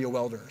 and I'm going to be a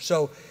welder.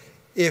 So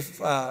if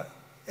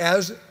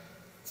as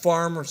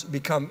farmers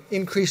become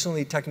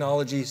increasingly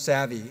technology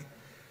savvy,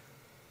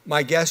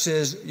 my guess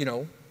is,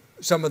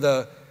 some of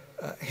the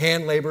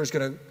hand labor is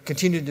going to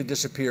continue to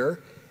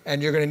disappear,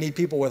 and you're going to need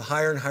people with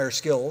higher and higher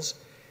skills.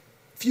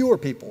 Fewer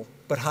people,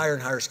 but higher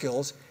and higher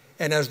skills.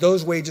 And as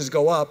those wages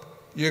go up,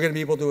 you're going to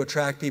be able to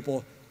attract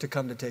people to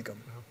come to take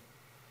them.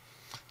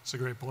 That's a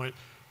great point.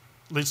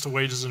 Leads to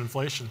wages and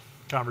inflation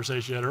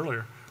conversation you had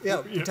earlier.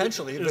 Yeah,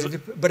 potentially,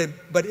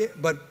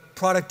 but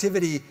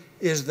productivity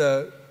is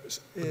the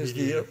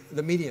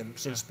medium,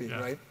 so to speak,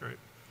 right? Right.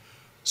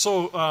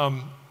 So,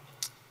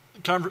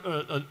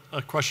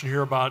 a question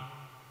here about: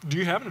 do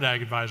you have an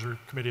ag advisory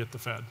committee at the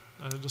Fed?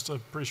 Just a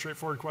pretty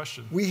straightforward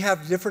question. We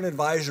have different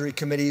advisory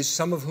committees,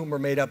 some of whom are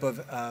made up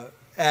of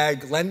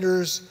ag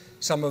lenders,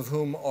 some of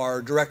whom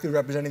are directly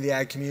representing the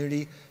ag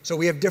community. So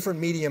we have different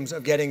mediums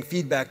of getting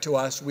feedback to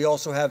us. We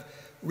also have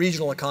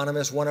regional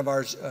economists. One of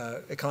our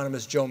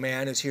economists, Joe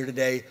Mann, is here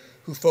today,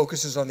 who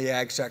focuses on the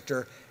ag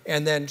sector.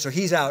 And then, so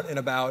he's out and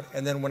about.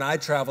 And then when I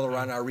travel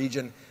around our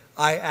region,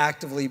 I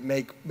actively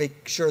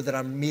make sure that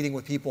I'm meeting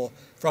with people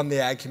from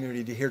the ag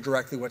community to hear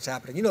directly what's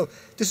happening.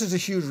 This is a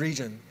huge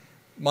region.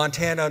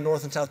 Montana,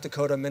 North and South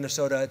Dakota,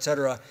 Minnesota, et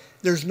cetera.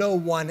 There's no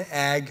one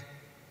ag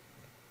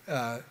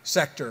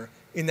sector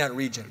in that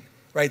region,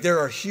 right? There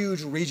are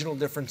huge regional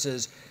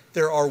differences.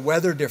 There are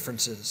weather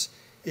differences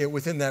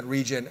within that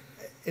region,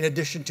 in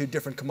addition to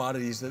different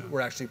commodities that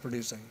we're actually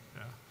producing.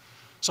 Yeah.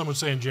 Some would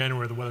say in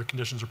January the weather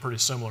conditions are pretty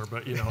similar,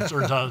 but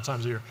certain times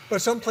of year.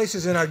 But some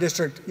places in our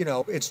district,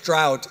 it's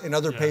drought. In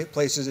other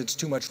places, it's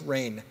too much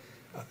rain.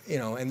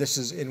 And this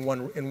is in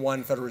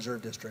one Federal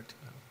Reserve district.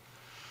 Yeah.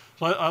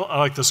 So I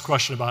like this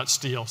question about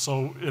steel.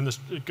 So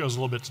it goes a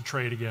little bit to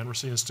trade again. We're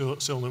seeing steel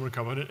and aluminum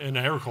come in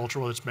agriculture,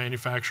 whether it's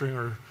manufacturing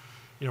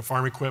or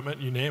farm equipment,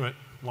 you name it.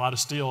 A lot of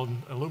steel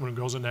and aluminum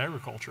goes into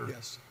agriculture.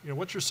 Yes.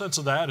 What's your sense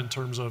of that in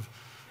terms of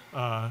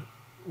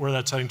where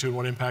that's heading to and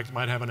what impact it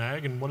might have on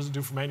ag, and what does it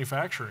do for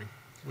manufacturing?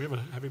 We have a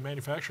heavy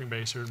manufacturing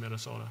base here in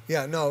Minnesota.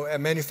 Yeah, no,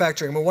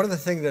 manufacturing. One of the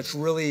things that's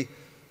really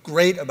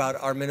great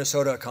about our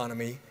Minnesota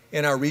economy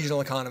and our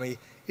regional economy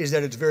is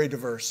that it's very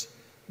diverse.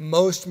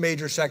 Most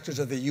major sectors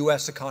of the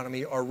U.S.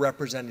 economy are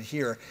represented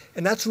here.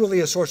 And that's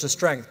really a source of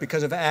strength,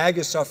 because if ag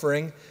is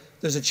suffering,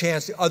 there's a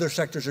chance the other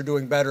sectors are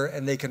doing better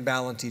and they can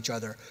balance each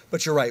other.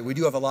 But you're right, we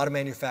do have a lot of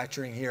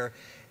manufacturing here,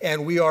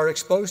 and we are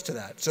exposed to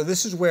that. So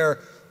this is where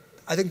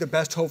I think the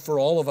best hope for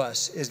all of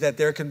us is that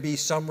there can be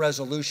some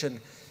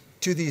resolution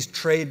to these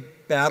trade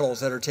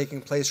battles that are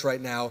taking place right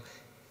now,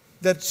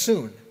 that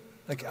soon.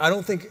 I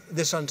don't think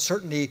this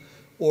uncertainty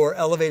or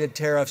elevated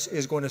tariffs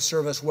is going to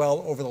serve us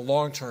well over the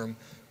long term.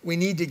 We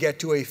need to get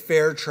to a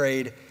fair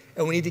trade,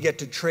 and we need to get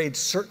to trade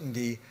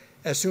certainty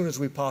as soon as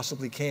we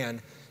possibly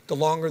can. The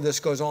longer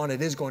this goes on,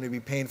 it is going to be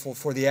painful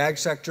for the ag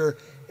sector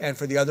and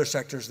for the other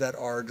sectors that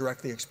are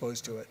directly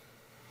exposed to it.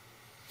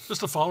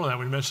 Just to follow that,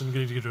 we mentioned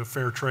getting to get to a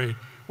fair trade.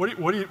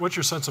 What's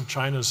your sense of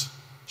China's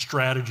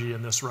strategy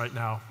in this right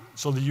now?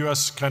 So the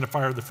U.S. kind of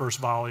fired the first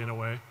volley in a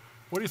way.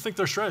 What do you think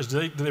their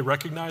strategy? Do they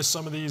recognize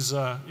some of these?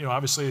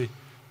 Obviously,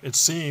 it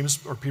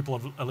seems, or people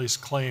have at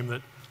least claimed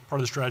that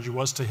part of the strategy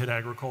was to hit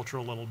agriculture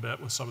a little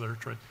bit with some of their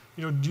trade.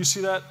 Do you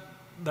see that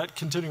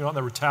continuing on,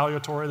 the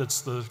retaliatory?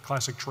 That's the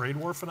classic trade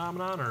war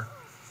phenomenon, or?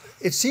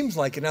 It seems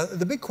like it. Now,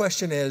 the big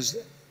question is,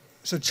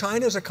 so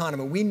China's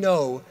economy, we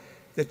know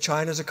that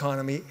China's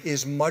economy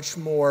is much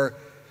more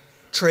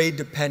trade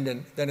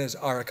dependent than is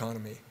our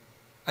economy.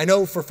 I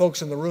know for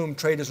folks in the room,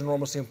 trade is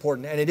enormously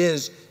important, and it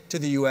is to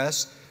the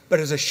U.S., but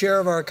as a share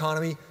of our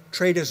economy,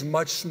 trade is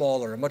much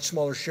smaller, a much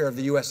smaller share of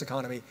the U.S.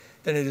 economy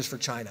than it is for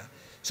China.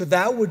 So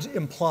that would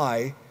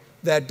imply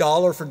that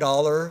dollar for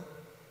dollar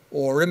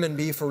or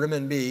renminbi for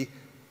renminbi,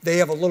 they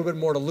have a little bit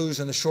more to lose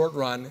in the short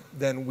run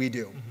than we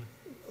do,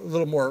 a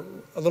little more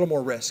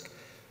risk.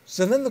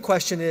 So then the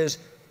question is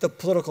the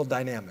political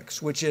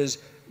dynamics, which is,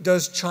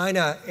 does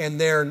China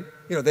and they're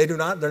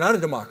not a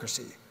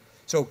democracy.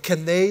 So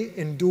can they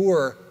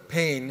endure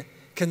pain?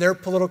 Can their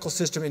political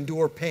system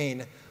endure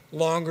pain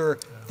longer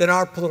than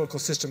our political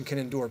system can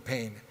endure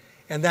pain?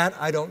 And that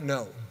I don't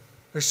know.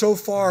 So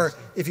far,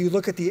 if you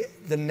look at the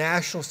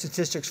national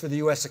statistics for the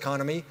U.S.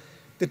 economy,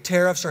 the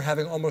tariffs are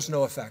having almost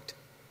no effect.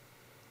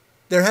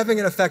 They're having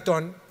an effect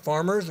on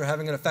farmers, they're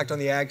having an effect on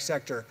the ag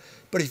sector.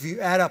 But if you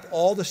add up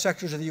all the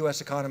sectors of the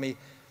U.S. economy,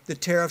 the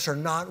tariffs are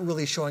not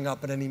really showing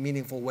up in any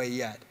meaningful way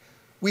yet.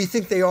 We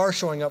think they are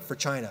showing up for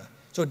China.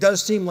 So it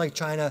does seem like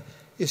China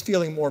is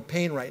feeling more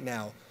pain right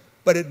now.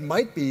 But it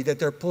might be that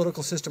their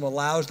political system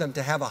allows them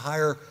to have a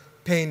higher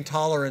pain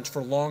tolerance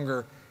for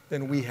longer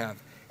than we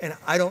have. And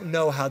I don't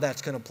know how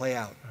that's going to play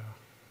out. Yeah.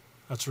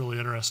 That's really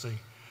interesting.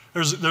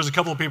 There's a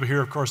couple of people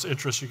here, of course,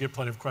 interest you get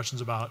plenty of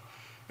questions about.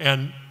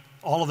 And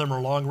all of them are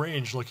long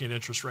range looking at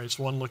interest rates.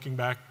 One looking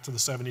back to the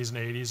 70s and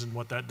 80s and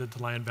what that did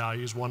to land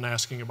values. One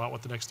asking about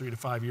what the next 3 to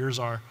 5 years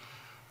are.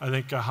 I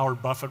think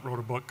Howard Buffett wrote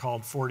a book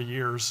called 40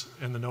 Years,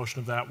 and the notion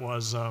of that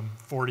was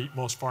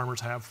most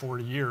farmers have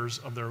 40 years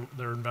of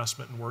their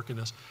investment and work in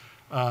this.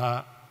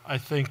 I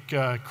think,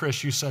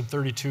 Chris, you said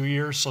 32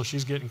 years, so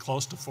she's getting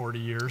close to 40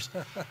 years.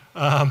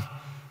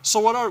 So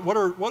what are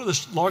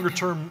the longer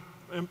term,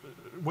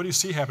 what do you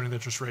see happening with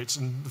interest rates?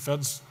 And the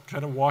Fed's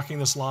kind of walking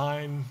this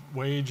line,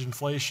 wage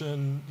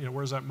inflation,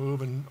 where does that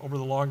move and over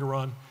the longer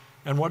run?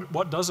 And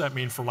what does that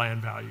mean for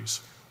land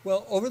values?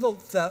 Well, over the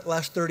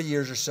last 30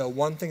 years or so,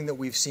 one thing that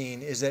we've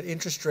seen is that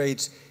interest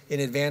rates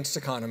in advanced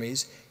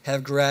economies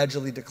have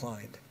gradually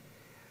declined.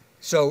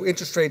 So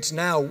interest rates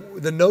now,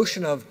 the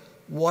notion of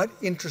what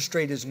interest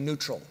rate is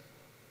neutral,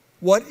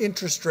 what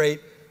interest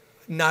rate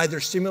neither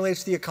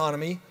stimulates the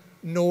economy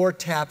nor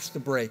taps the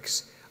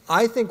brakes.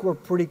 I think we're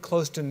pretty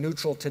close to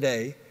neutral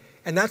today,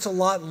 and that's a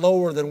lot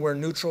lower than where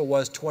neutral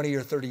was 20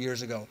 or 30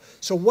 years ago.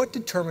 So what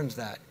determines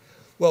that?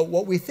 Well,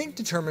 what we think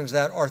determines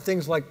that are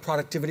things like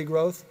productivity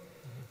growth,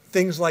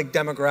 things like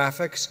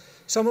demographics,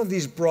 some of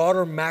these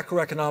broader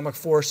macroeconomic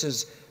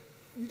forces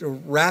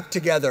wrapped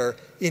together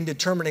in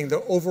determining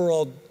the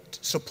overall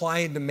supply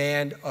and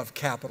demand of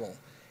capital.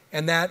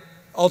 And that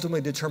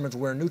ultimately determines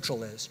where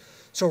neutral is.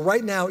 So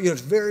right now, it's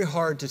very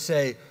hard to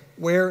say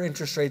where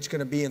interest rates are going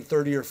to be in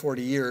 30 or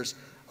 40 years.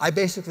 I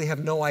basically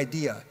have no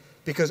idea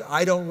because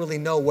I don't really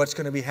know what's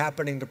going to be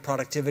happening to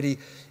productivity.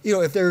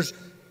 If there's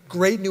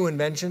great new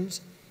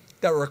inventions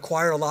that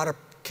require a lot of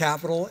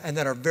capital and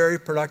that are very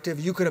productive,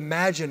 you could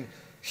imagine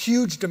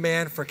huge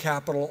demand for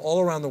capital all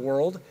around the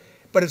world,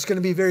 but it's going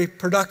to be very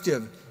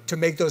productive to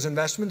make those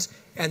investments,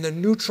 and the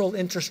neutral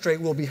interest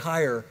rate will be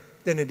higher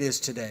than it is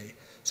today.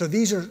 So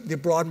these are the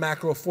broad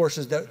macro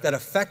forces that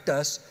affect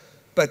us,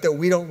 but that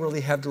we don't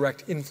really have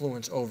direct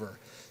influence over.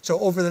 So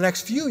over the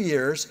next few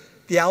years,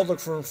 the outlook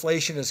for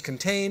inflation is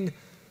contained.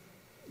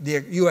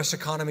 The U.S.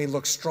 economy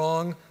looks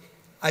strong.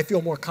 I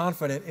feel more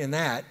confident in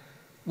that.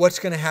 What's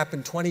going to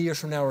happen 20 years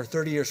from now or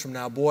 30 years from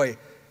now, boy,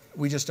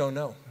 we just don't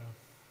know.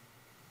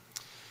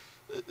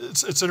 Yeah.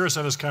 It's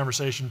interesting, this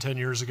conversation 10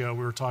 years ago,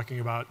 we were talking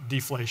about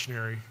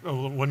deflationary.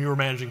 When you were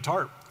managing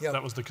TARP, yep.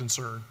 That was the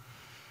concern.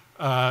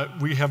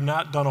 We have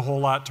not done a whole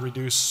lot to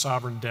reduce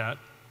sovereign debt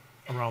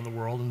around the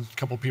world, and a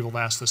couple of people have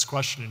asked this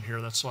question in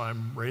here. That's why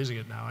I'm raising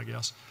it now, I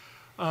guess.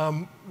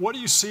 What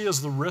do you see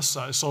as the risk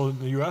size? So in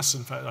the U.S.,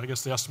 in fact, I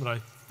guess the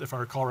estimate, if I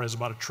recall right, is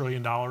about $1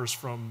 trillion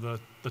from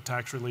the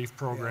tax relief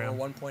program.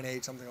 Yeah, or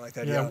 1.8, something like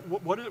that. Yeah.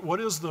 What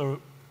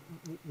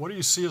do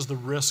you see as the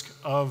risk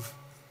of?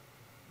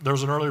 There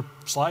was an earlier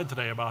slide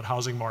today about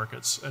housing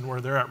markets and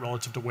where they're at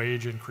relative to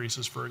wage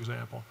increases, for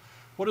example.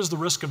 What is the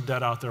risk of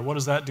debt out there? What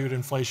does that do to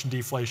inflation,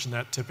 deflation,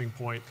 that tipping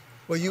point?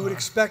 Well, you would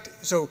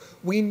expect. So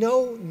we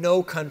know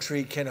no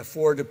country can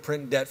afford to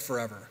print debt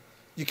forever.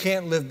 You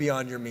can't live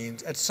beyond your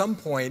means. At some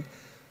point,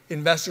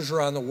 investors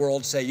around the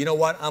world say, you know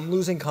what, I'm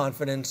losing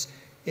confidence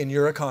in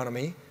your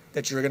economy,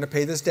 that you're going to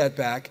pay this debt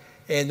back,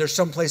 and there's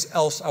someplace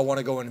else I want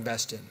to go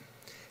invest in.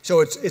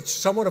 So it's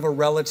somewhat of a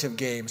relative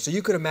game. So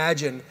you could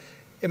imagine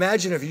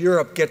if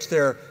Europe gets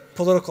their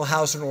political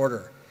house in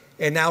order,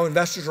 and now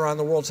investors around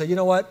the world say, you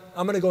know what,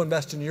 I'm going to go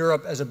invest in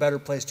Europe as a better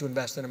place to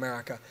invest in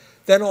America.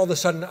 Then all of a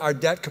sudden, our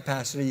debt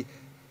capacity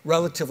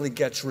relatively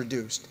gets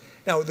reduced.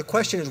 Now, the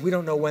question is, we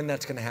don't know when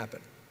that's going to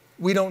happen.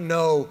 We don't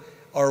know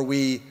Are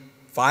we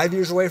 5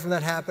 years away from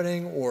that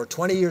happening or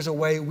 20 years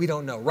away? We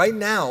don't know. Right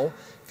now,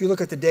 if you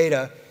look at the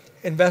data,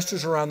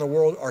 investors around the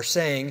world are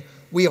saying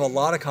we have a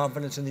lot of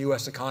confidence in the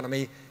U.S.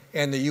 economy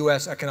and the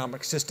U.S.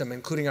 economic system,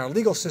 including our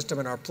legal system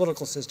and our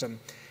political system,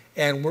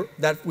 and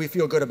we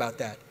feel good about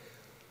that.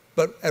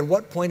 But at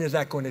what point is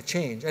that going to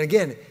change? And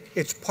again,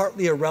 it's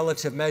partly a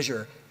relative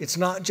measure. It's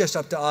not just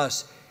up to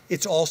us.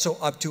 It's also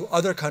up to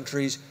other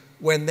countries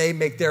when they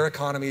make their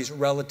economies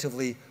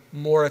relatively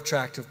more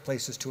attractive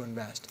places to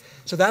invest.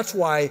 So that's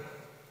why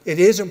it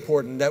is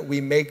important that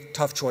we make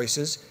tough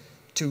choices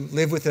to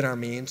live within our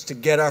means, to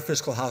get our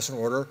fiscal house in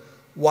order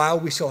while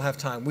we still have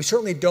time. We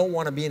certainly don't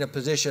want to be in a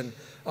position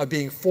of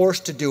being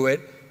forced to do it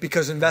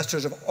because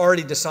investors have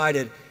already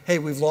decided, hey,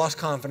 we've lost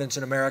confidence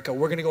in America,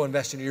 we're going to go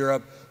invest in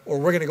Europe, or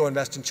we're going to go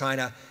invest in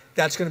China.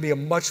 That's going to be a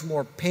much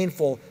more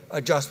painful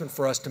adjustment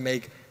for us to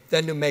make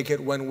than to make it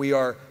when we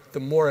are the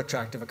more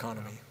attractive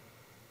economy.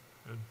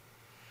 Good.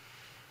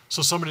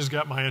 So somebody's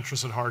got my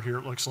interest at heart here,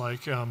 it looks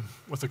like,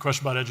 with a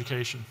question about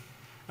education.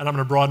 And I'm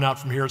going to broaden out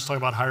from here. It's talking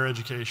about higher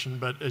education.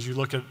 But as you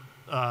look at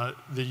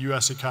the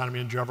U.S. economy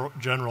in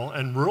general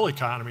and rural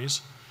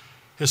economies,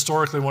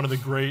 historically one of the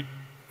great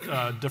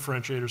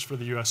differentiators for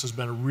the U.S. has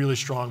been a really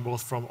strong,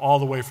 both from all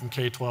the way from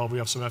K-12, we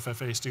have some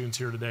FFA students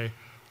here today,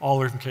 all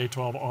the way from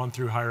K-12 on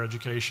through higher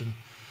education.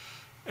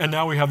 And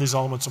now we have these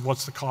elements of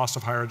what's the cost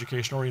of higher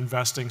education. Are we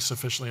investing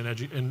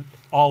sufficiently in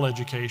all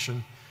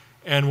education?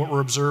 And what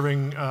we're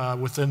observing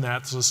within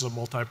that, so this is a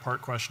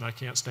multi-part question, I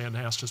can't stand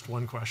to ask just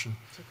one question.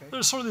 Okay.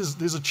 There's sort of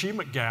these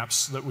achievement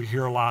gaps that we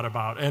hear a lot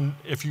about. And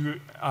if you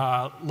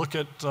look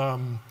at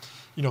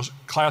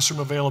classroom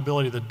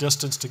availability, the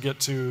distance to get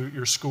to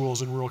your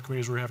schools in rural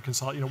communities where you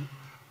have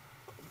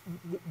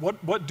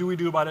what do we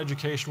do about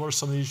education? What are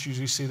some of the issues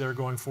you see there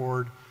going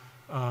forward?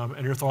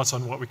 And your thoughts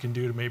on what we can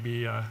do to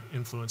maybe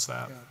influence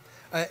that?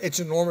 Yeah. It's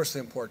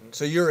enormously important.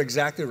 So you're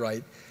exactly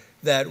right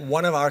that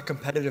one of our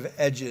competitive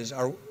edges,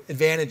 our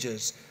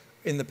advantages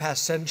in the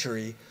past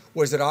century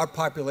was that our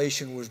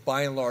population was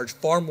by and large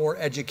far more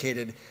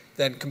educated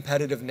than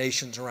competitive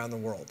nations around the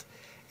world.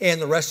 And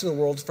the rest of the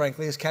world,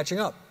 frankly, is catching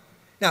up.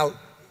 Now,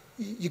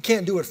 you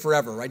can't do it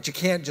forever, right? You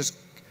can't just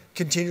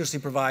continuously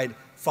provide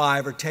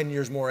 5 or 10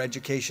 years more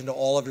education to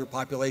all of your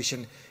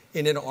population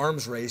in an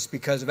arms race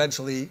because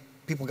eventually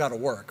people got to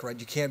work, right?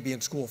 You can't be in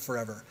school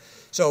forever.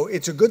 So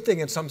it's a good thing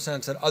in some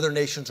sense that other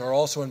nations are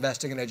also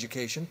investing in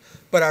education,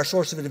 but our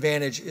source of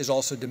advantage is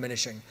also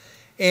diminishing.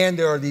 And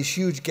there are these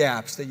huge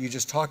gaps that you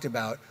just talked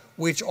about,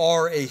 which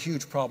are a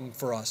huge problem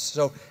for us.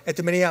 So at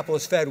the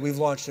Minneapolis Fed, we've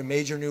launched a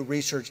major new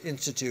research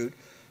institute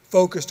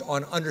focused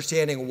on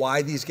understanding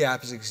why these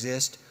gaps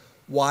exist,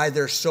 why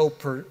they're so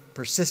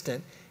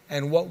persistent,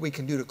 and what we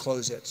can do to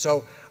close it.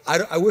 So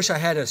I wish I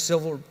had a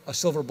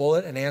silver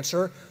bullet, an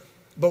answer,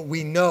 but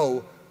we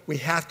know we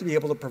have to be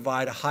able to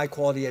provide a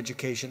high-quality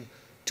education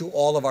to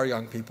all of our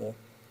young people.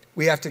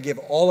 We have to give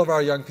all of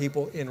our young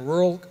people in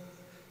rural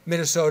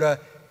Minnesota,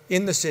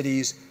 in the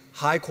cities,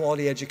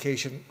 high-quality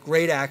education,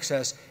 great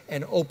access,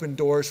 and open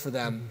doors for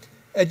them.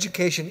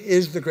 Education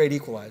is the great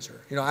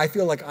equalizer. I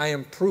feel like I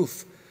am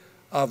proof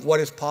of what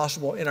is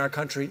possible in our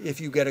country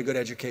if you get a good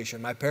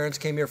education. My parents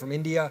came here from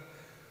India.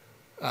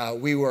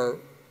 We were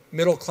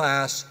middle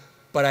class,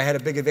 but I had a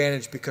big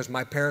advantage because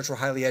my parents were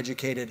highly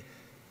educated.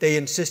 They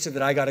insisted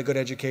that I got a good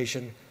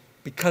education.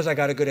 Because I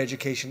got a good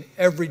education,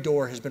 every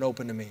door has been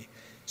open to me.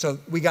 So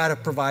we got to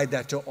provide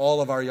that to all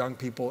of our young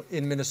people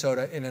in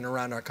Minnesota and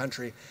around our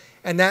country.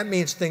 And that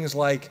means things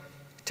like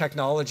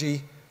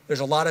technology.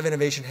 There's a lot of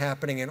innovation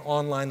happening in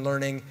online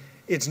learning.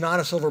 It's not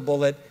a silver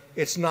bullet.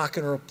 It's not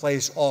going to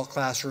replace all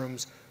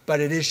classrooms,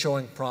 but it is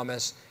showing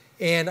promise.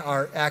 And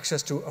our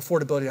access to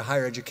affordability to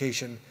higher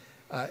education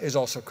is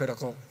also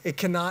critical. It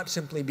cannot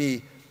simply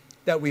be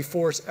that we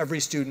force every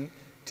student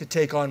to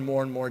take on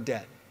more and more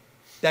debt.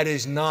 That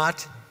is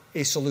not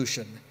a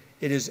solution.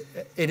 It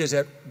is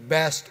at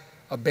best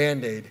a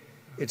Band-Aid.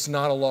 It's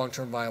not a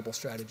long-term viable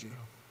strategy.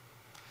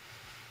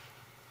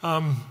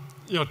 To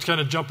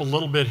kind of jump a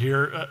little bit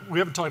here, we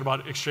haven't talked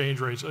about exchange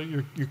rates.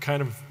 You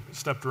kind of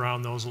stepped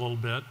around those a little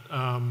bit.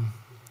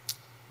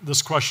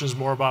 This question is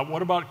more about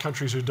what about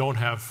countries who don't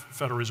have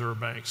Federal Reserve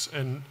banks?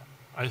 And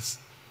if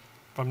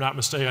I'm not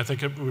mistaken, I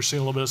think we're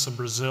seeing a little bit of some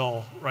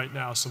Brazil right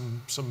now,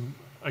 some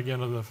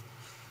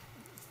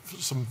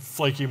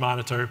flaky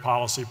monetary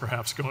policy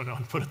perhaps going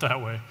on, put it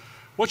that way.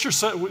 What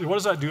does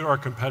that do to our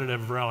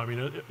competitive realm? I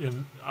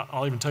mean,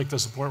 I'll even take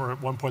this to the point where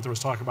at one point there was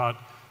talk about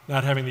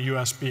not having the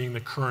U.S. being the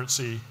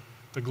currency,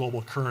 the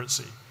global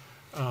currency.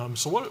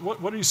 So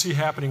what do you see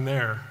happening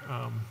there?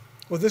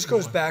 Well, this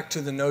goes back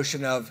to the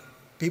notion of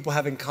people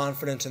having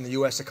confidence in the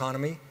U.S.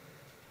 economy,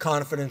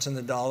 confidence in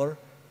the dollar,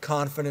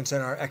 confidence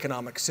in our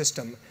economic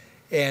system,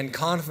 and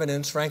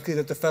confidence, frankly,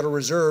 that the Federal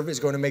Reserve is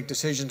going to make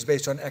decisions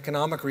based on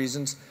economic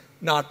reasons,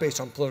 not based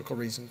on political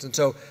reasons. And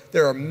so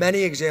there are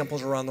many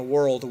examples around the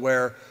world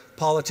where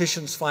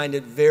politicians find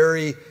it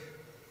very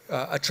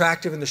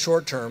attractive in the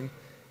short term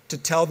to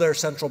tell their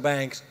central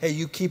banks, hey,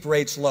 you keep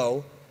rates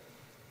low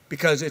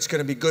because it's going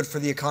to be good for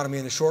the economy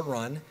in the short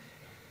run.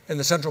 And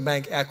the central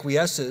bank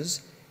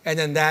acquiesces, And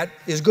then that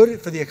is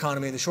good for the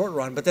economy in the short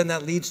run, but then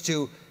that leads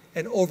to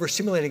an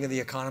overstimulating of the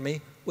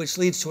economy, which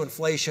leads to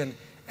inflation,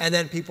 and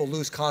then people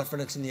lose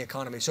confidence in the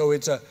economy. So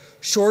it's a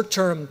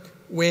short-term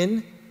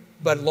win,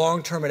 but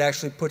long-term it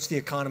actually puts the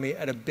economy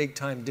at a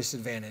big-time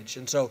disadvantage.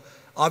 And so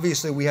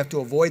obviously we have to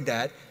avoid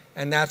that,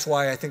 and that's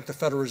why I think the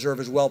Federal Reserve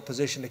is well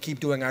positioned to keep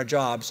doing our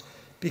jobs,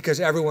 because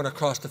everyone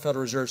across the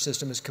Federal Reserve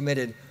System is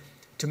committed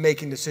to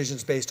making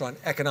decisions based on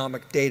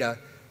economic data,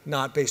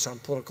 not based on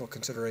political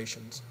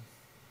considerations.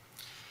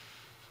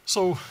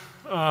 So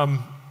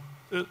I'm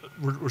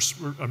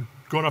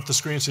going off the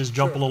screen, so just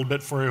jump a little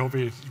bit for you. Hope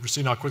you're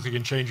seeing how quickly you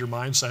can change your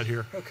mindset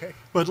here. Okay.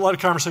 But a lot of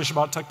conversation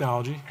about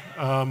technology.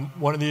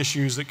 One of the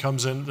issues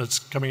that's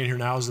coming in here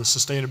now is the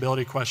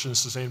sustainability question,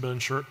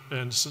 sustainability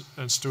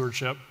and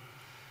stewardship,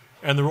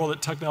 and the role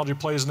that technology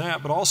plays in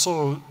that, but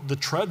also the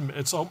treadmill.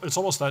 It's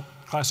almost that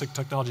classic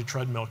technology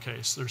treadmill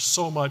case. There's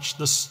so much,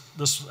 this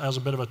has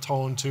a bit of a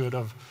tone to it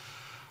of,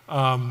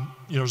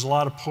 there's a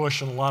lot of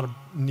push and a lot of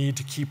need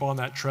to keep on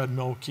that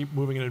treadmill, keep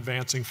moving and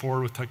advancing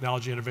forward with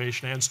technology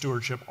innovation and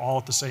stewardship all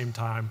at the same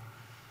time.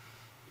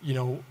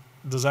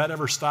 Does that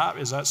ever stop?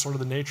 Is that sort of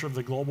the nature of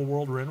the global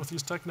world we're in with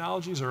these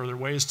technologies, or are there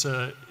ways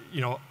to,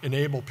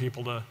 enable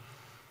people to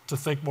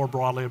think more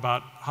broadly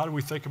about how do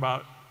we think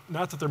about,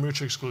 not that they're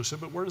mutually exclusive,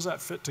 but where does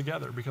that fit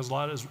together? Because a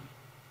lot is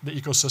the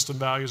ecosystem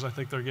values I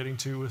think they're getting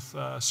to with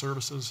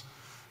services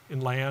in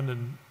land,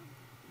 and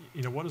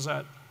what is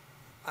that?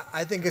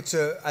 I think it's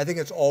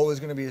always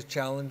going to be a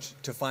challenge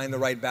to find the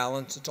right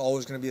balance. It's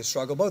always going to be a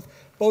struggle,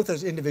 both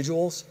as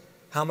individuals.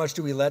 How much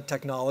do we let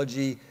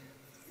technology,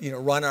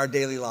 run our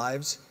daily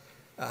lives?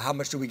 How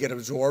much do we get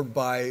absorbed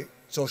by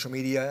social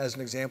media, as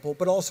an example?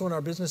 But also in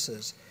our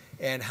businesses.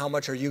 And how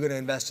much are you going to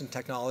invest in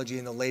technology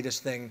and the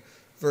latest thing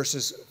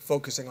versus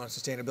focusing on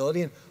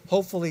sustainability? And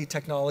hopefully,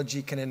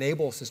 technology can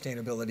enable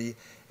sustainability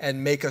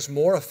and make us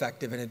more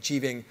effective in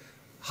achieving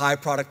high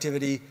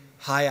productivity,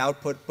 high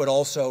output, but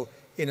also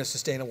in a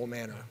sustainable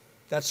manner.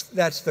 That's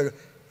the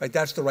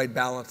right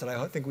balance that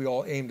I think we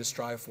all aim to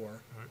strive for.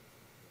 Right.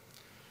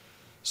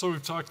 So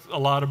we've talked a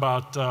lot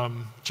about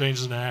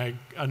changes in ag.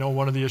 I know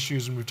one of the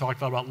issues, and we've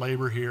talked a lot about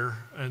labor here,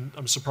 and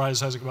I'm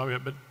surprised it hasn't come up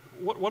yet, but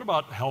what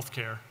about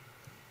healthcare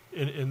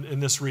in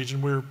this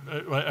region?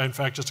 In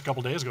fact, just a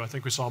couple days ago, I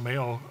think we saw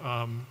Mayo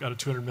got a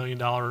 $200 million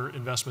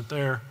investment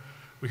there.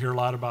 We hear a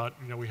lot about,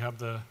 we have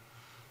the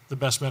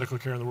best medical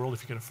care in the world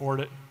if you can afford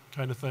it,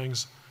 kind of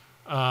things.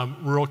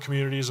 Rural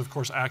communities, of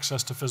course,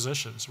 access to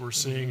physicians. We're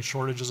seeing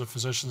shortages of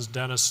physicians,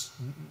 dentists,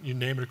 you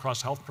name it,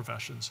 across health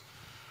professions.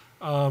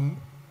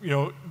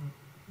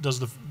 Does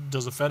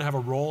the Fed have a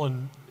role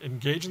in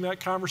engaging that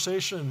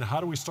conversation? And how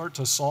do we start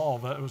to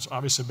solve? That was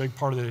obviously a big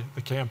part of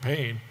the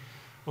campaign,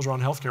 was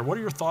around healthcare. What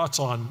are your thoughts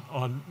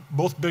on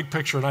both big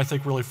picture and I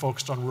think really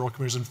focused on rural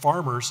communities and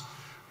farmers,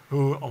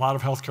 who a lot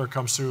of healthcare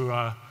comes through?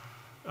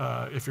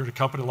 If you're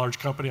a large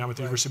company, I'm at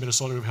the University of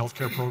Minnesota, we have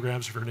healthcare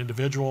programs. If you're an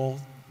individual,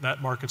 that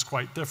market's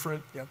quite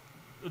different. Yep.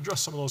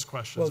 Address some of those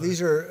questions. Well,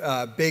 these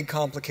are big,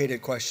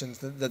 complicated questions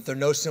that there are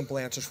no simple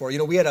answers for.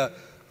 We had a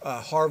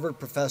Harvard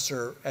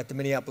professor at the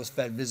Minneapolis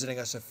Fed visiting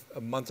us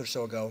a month or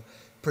so ago,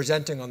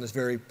 presenting on this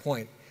very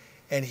point.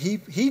 And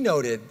he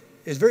noted,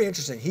 it's very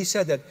interesting, he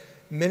said that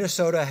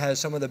Minnesota has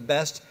some of the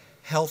best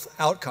health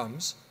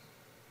outcomes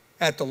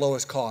at the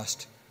lowest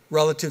cost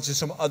relative to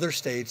some other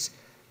states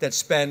that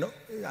spend,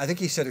 I think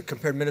he said,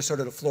 compared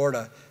Minnesota to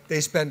Florida,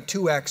 they spend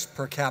 2x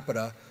per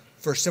capita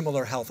for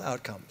similar health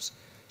outcomes.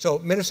 So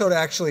Minnesota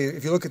actually,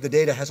 if you look at the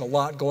data, has a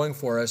lot going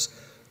for us.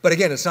 But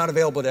again, it's not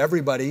available to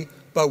everybody,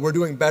 but we're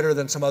doing better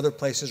than some other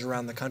places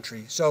around the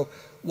country. So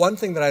one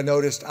thing that I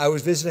noticed, I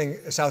was visiting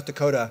South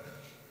Dakota,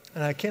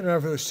 and I can't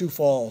remember if it was Sioux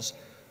Falls,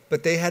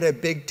 but they had a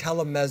big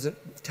telemedicine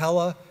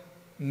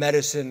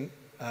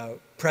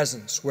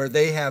presence where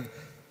they have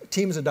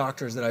teams of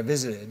doctors that I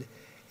visited,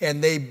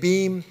 and they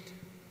beam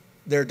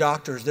their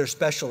doctors, their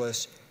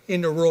specialists,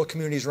 into rural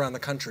communities around the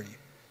country.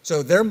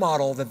 So their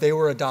model that they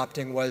were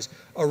adopting was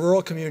a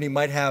rural community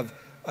might have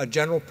a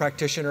general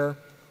practitioner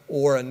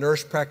or a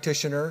nurse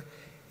practitioner,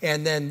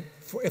 and then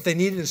if they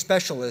needed a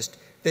specialist,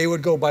 they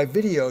would go by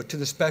video to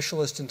the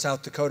specialist in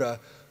South Dakota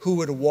who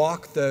would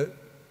walk the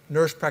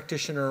nurse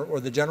practitioner or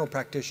the general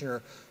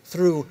practitioner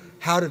through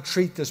how to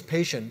treat this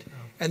patient,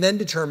 and then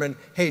determine,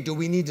 hey, do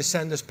we need to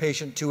send this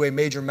patient to a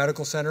major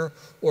medical center,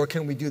 or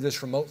can we do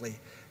this remotely?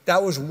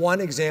 That was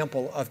one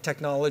example of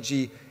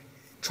technology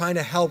trying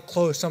to help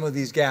close some of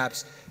these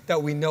gaps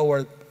that we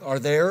know are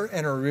there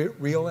and are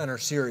real and are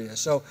serious.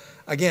 So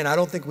again, I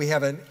don't think we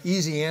have an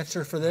easy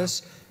answer for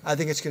this. I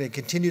think it's going to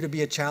continue to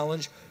be a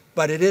challenge,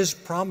 but it is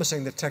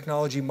promising that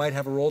technology might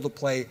have a role to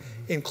play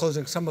in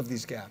closing some of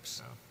these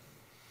gaps.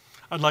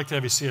 I'd like to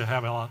have you see it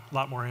have a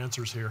lot more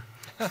answers here.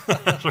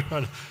 But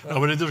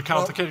these are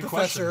complicated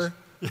questions.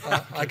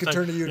 Professor, I could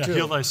turn to you too.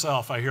 Heal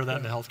thyself. I hear that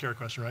in the healthcare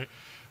question, right?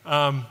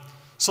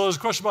 So there's a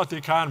question about the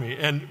economy,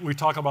 and we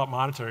talk about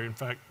monetary. In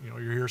fact, you're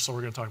here, so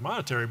we're going to talk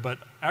monetary. But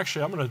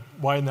actually, I'm going to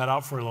widen that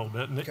out for a little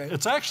bit. And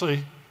it's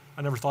actually,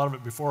 I never thought of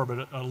it before,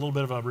 but a little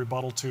bit of a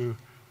rebuttal to,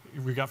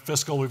 we've got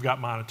fiscal, we've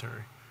got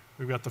monetary.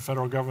 We've got the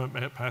federal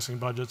government passing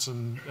budgets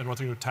and what they're going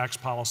to do with tax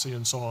policy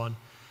and so on.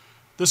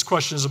 This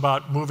question is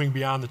about moving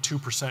beyond the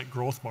 2%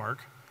 growth mark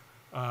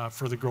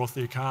for the growth of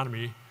the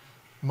economy.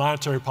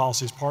 Monetary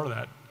policy is part of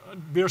that.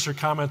 Be honest, your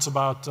comments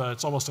about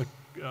it's almost a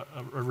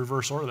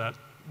reverse order of that.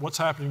 What's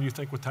happening, do you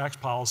think, with tax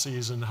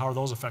policies, and how are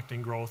those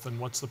affecting growth, and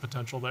what's the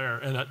potential there?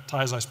 And that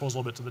ties, I suppose, a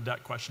little bit to the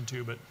debt question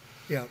too. But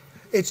yeah,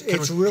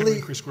 can we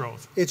increase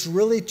growth? It's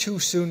really too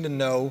soon to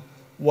know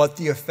what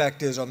the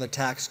effect is on the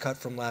tax cut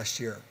from last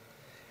year.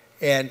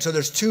 And so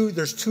there's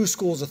two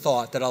schools of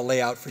thought that I'll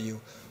lay out for you.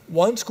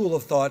 One school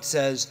of thought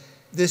says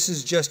this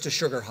is just a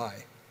sugar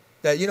high.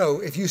 That, you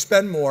know, if you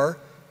spend more,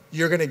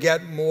 you're going to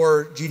get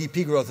more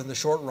GDP growth in the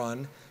short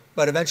run,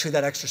 but eventually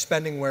that extra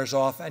spending wears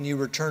off and you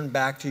return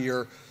back to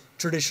your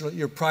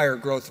prior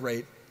growth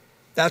rate.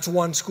 That's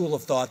one school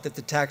of thought, that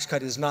the tax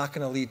cut is not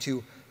going to lead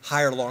to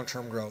higher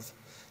long-term growth.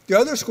 The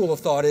other school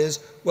of thought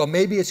is, well,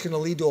 maybe it's going to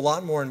lead to a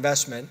lot more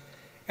investment,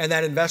 and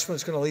that investment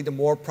is going to lead to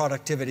more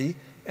productivity,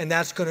 and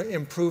that's going to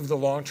improve the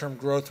long-term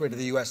growth rate of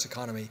the U.S.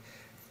 economy.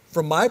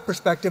 From my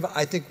perspective,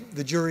 I think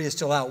the jury is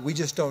still out. We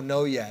just don't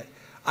know yet.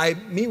 I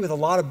meet with a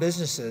lot of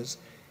businesses,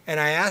 and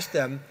I ask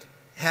them,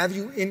 have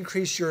you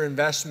increased your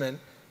investment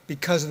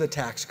because of the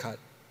tax cut?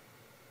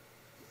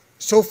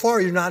 So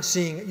far, you're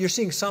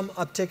seeing some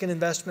uptick in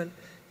investment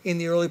in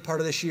the early part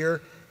of this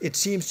year. It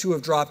seems to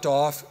have dropped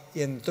off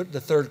in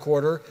the third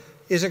quarter.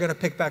 Is it going to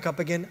pick back up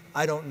again?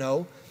 I don't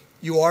know.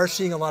 You are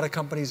seeing a lot of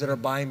companies that are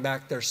buying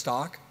back their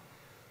stock.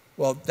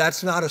 Well,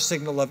 that's not a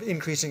signal of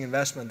increasing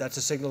investment. That's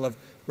a signal of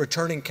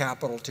returning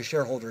capital to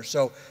shareholders.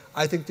 So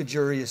I think the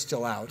jury is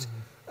still out.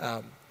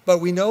 Mm-hmm. But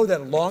we know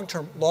that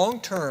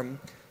long-term,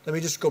 let me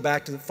just go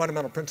back to the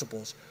fundamental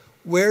principles.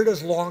 Where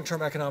does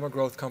long-term economic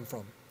growth come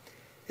from?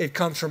 It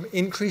comes from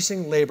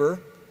increasing labor,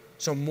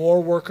 so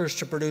more workers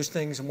to produce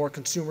things and more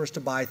consumers to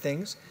buy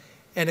things,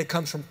 and it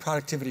comes from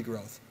productivity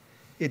growth.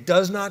 It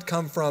does not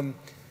come from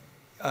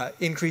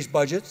increased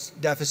budgets,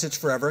 deficits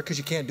forever, because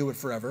you can't do it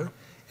forever,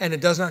 and it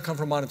does not come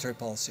from monetary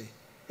policy.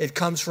 It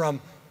comes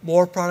from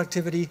more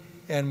productivity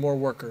and more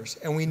workers.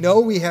 And we know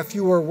we have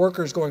fewer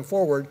workers going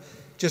forward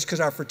just because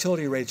our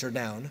fertility rates are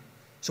down.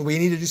 So we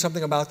need to do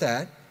something about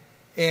that,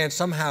 and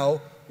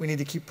somehow we need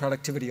to keep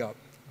productivity up.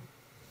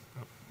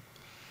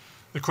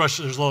 There's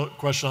a little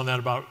question on that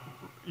about,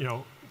 you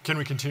know, can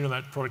we continue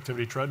that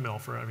productivity treadmill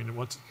for, I mean,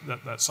 what's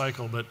that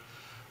cycle? But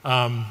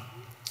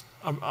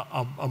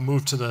I'll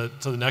move to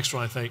the next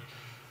one, I think.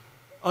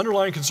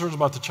 Underlying concerns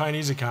about the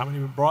Chinese economy,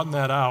 we broaden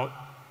that out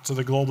to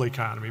the global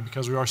economy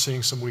because we are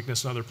seeing some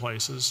weakness in other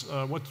places.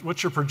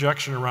 What's your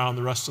projection around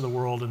the rest of the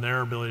world and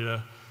their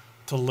ability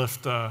to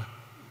lift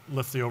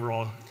the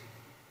overall?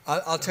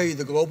 I'll tell you,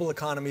 the global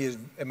economy is,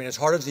 I mean, as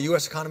hard as the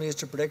U.S. economy is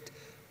to predict,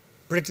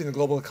 predicting the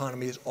global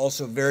economy is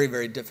also very,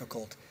 very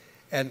difficult.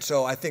 And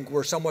so I think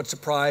we're somewhat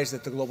surprised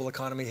that the global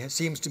economy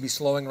seems to be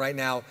slowing right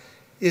now.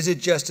 Is it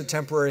just a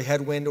temporary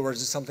headwind, or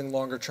is it something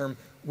longer term?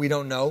 We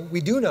don't know.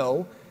 We do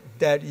know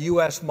that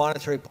U.S.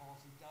 monetary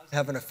policy does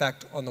have an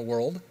effect on the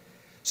world.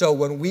 So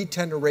when we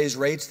tend to raise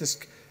rates,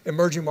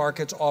 emerging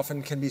markets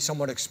often can be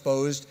somewhat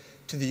exposed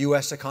to the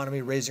U.S.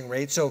 economy raising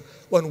rates. So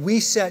when we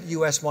set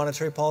U.S.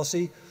 monetary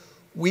policy,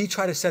 we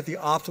try to set the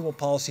optimal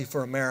policy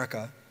for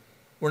America.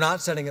 We're not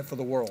setting it for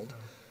the world.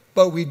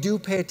 But we do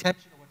pay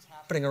attention to what's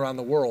happening around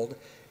the world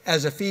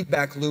as a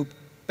feedback loop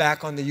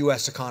back on the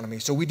U.S. economy.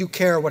 So we do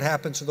care what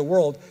happens to the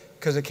world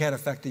because it can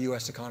affect the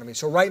U.S. economy.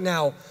 So right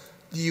now,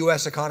 the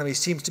U.S. economy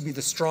seems to be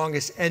the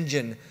strongest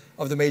engine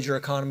of the major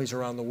economies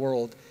around the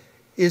world.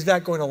 Is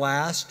that going to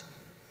last,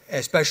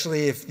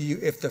 especially if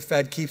the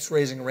Fed keeps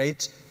raising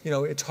rates? You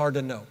know, it's hard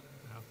to know.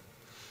 Yeah.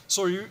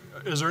 So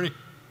is there any,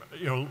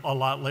 you know, a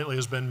lot lately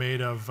has been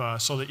made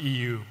of, so the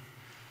EU.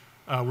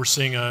 We're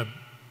seeing a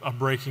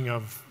breaking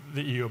of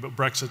the EU, but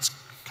Brexit's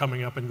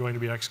coming up and going to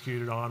be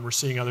executed on. We're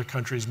seeing other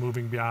countries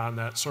moving beyond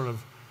that sort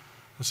of,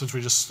 since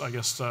we just, I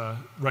guess,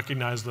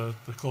 recognized the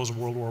close of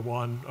World War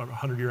I, a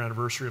 100-year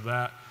anniversary of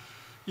that.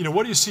 You know,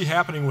 what do you see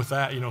happening with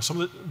that? You know,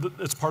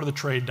 it's part of the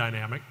trade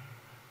dynamic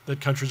that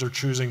countries are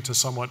choosing to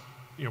somewhat,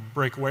 you know,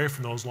 break away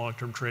from those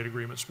long-term trade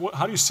agreements.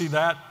 How do you see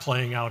that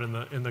playing out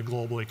in the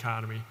global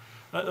economy?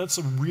 That's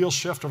a real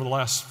shift over the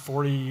last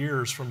 40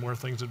 years from where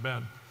things had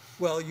been.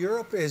 Well,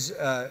 Europe is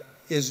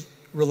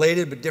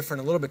related but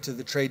different a little bit to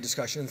the trade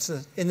discussion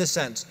in the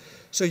sense.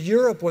 So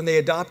Europe, when they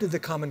adopted the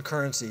common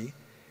currency,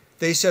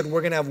 they said we're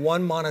going to have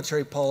one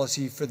monetary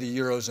policy for the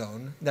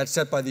Eurozone that's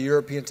set by the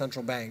European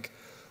Central Bank,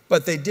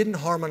 but they didn't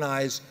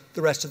harmonize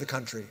the rest of the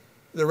country,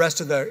 the rest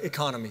of the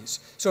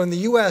economies. So in the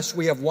U.S.,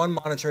 we have one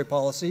monetary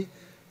policy.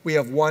 We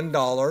have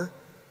 $1.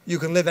 You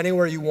can live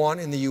anywhere you want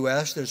in the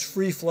U.S. There's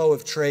free flow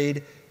of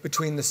trade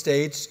between the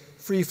states,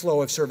 free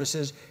flow of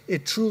services.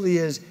 It truly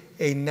is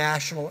a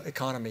national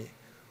economy.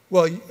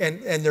 Well,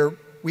 and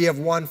we have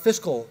one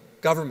fiscal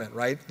government,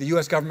 right? The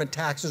U.S. government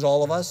taxes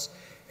all of us,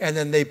 and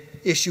then they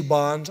issue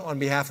bonds on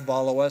behalf of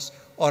all of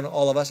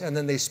us, and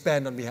then they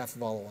spend on behalf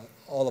of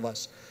all of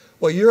us.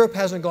 Well, Europe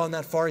hasn't gone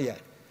that far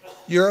yet.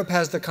 Europe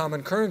has the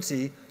common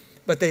currency,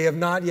 but they have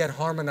not yet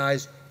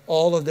harmonized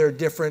all of their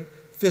different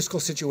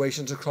fiscal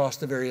situations across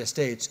the various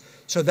states.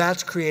 So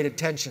that's created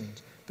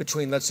tensions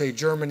between, let's say,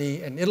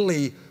 Germany and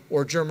Italy,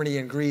 or Germany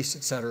and Greece,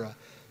 et cetera.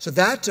 So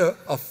that's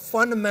a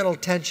fundamental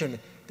tension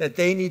that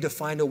they need to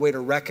find a way to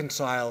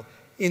reconcile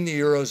in the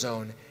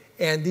Eurozone.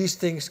 And these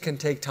things can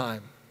take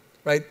time,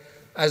 right?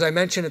 As I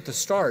mentioned at the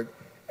start,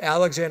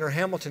 Alexander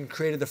Hamilton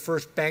created the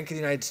first bank in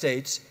the United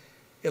States.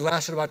 It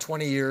lasted about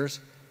 20 years.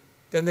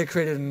 Then they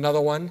created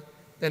another one.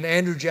 Then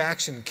Andrew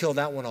Jackson killed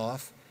that one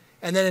off.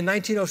 And then in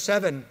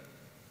 1907,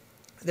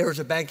 there was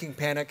a banking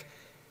panic,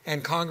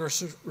 and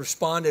Congress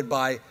responded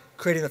by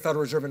creating the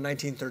Federal Reserve in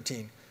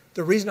 1913.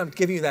 The reason I'm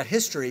giving you that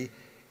history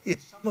is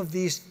some of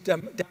these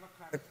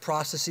democratic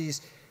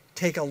processes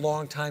take a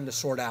long time to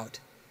sort out.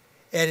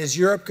 And is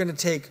Europe going to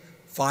take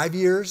 5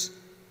 years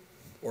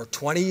or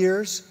 20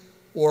 years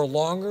or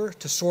longer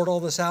to sort all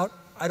this out?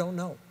 I don't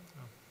know.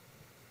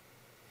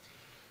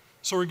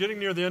 So we're getting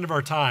near the end of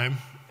our time,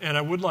 and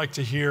I would like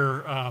to hear,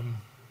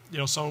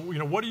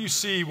 what do you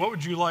see, what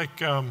would you like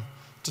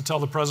to tell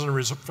the President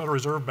of the Federal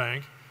Reserve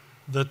Bank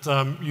that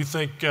you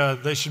think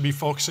they should be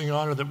focusing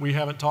on or that we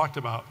haven't talked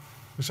about?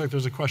 Looks like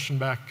there's a question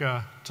back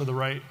to the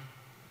right.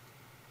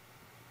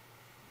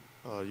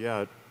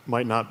 Yeah, it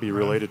might not be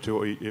related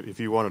to, if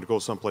you wanted to go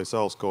someplace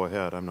else, go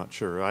ahead. I'm not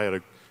sure. I had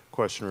a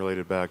question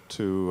related back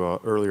to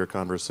earlier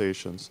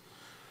conversations.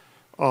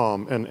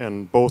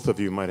 And both of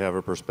you might have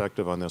a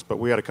perspective on this, but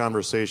we had a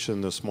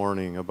conversation this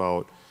morning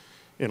about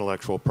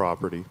intellectual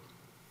property.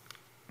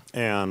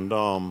 And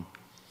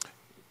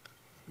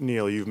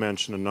Neel, you've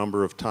mentioned a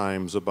number of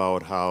times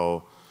about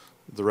how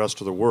the rest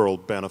of the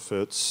world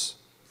benefits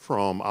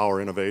from our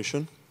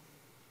innovation.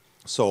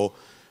 So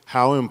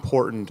how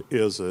important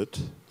is it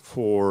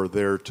for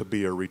there to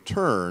be a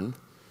return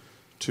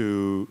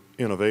to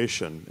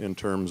innovation in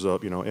terms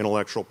of,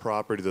 intellectual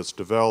property that's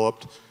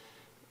developed,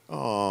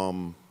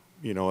 and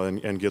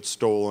gets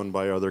stolen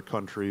by other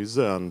countries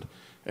and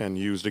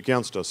used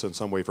against us in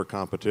some way for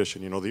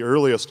competition? The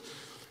earliest,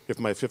 if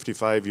my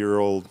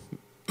 55-year-old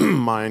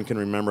mind can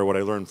remember what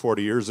I learned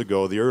 40 years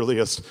ago, the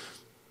earliest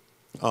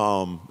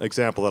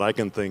example that I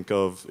can think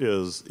of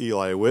is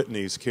Eli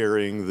Whitney's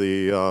carrying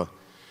the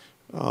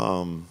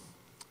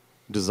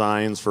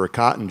designs for a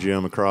cotton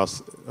gin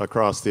across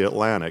the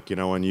Atlantic,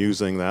 and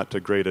using that to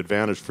great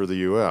advantage for the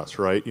U.S.,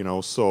 right?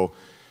 So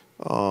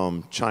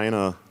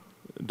China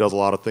does a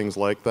lot of things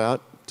like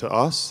that to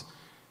us.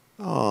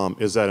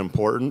 Is that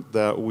important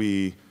that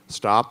we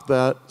stop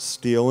that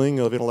stealing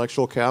of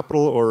intellectual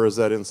capital, or is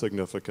that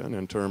insignificant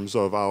in terms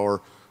of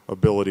our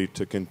ability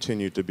to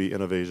continue to be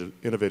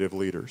innovative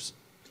leaders?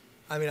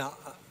 I mean,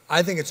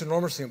 I think it's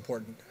enormously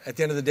important. At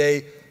the end of the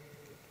day,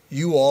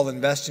 you all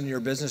invest in your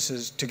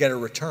businesses to get a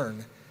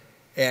return.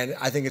 And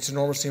I think it's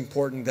enormously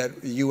important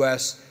that the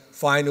U.S.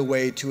 find a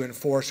way to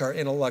enforce our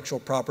intellectual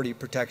property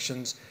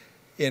protections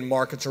in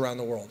markets around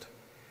the world.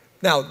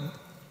 Now,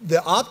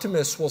 the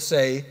optimists will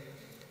say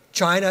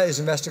China is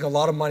investing a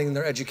lot of money in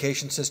their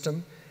education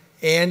system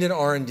and in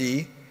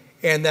R&D,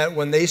 and that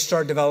when they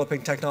start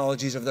developing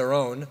technologies of their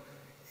own,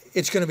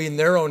 it's going to be in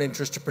their own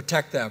interest to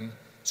protect them.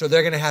 So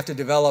they're going to have to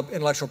develop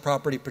intellectual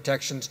property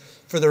protections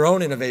for their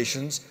own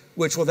innovations,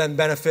 which will then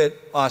benefit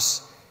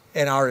us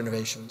and our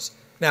innovations.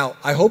 Now,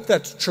 I hope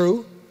that's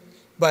true,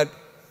 but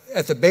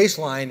at the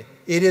baseline,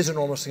 it is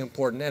enormously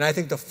important. And I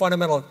think the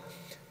fundamental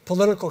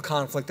political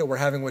conflict that we're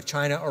having with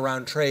China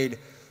around trade,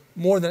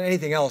 more than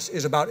anything else,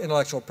 is about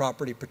intellectual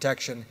property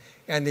protection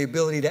and the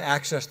ability to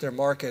access their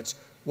markets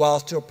while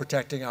still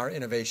protecting our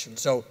innovation.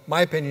 So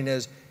my opinion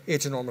is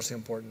it's enormously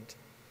important.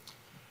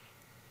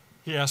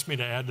 He asked me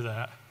to add to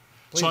that.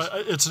 Please. So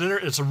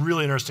it's a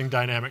really interesting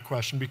dynamic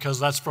question, because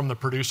that's from the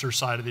producer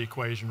side of the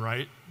equation,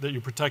 right? That you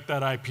protect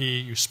that IP,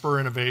 you spur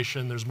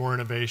innovation, there's more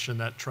innovation,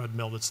 that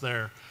treadmill that's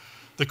there.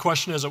 The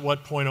question is, at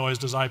what point always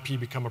does IP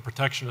become a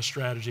protectionist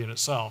strategy in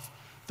itself?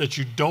 That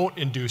you don't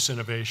induce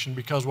innovation,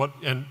 because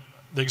and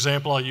the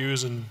example I'll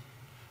use, and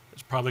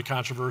it's probably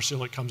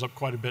controversial, it comes up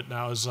quite a bit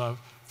now, is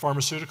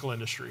pharmaceutical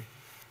industry,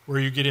 where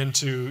you get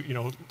into,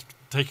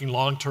 taking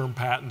long-term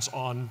patents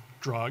on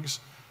drugs,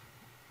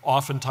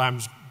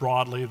 oftentimes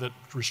broadly, that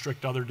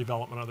restrict other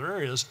development in other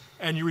areas,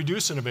 and you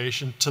reduce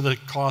innovation to the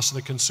cost of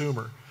the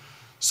consumer.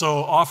 So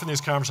often these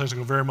conversations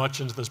go very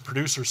much into this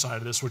producer side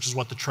of this, which is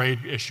what the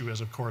trade issue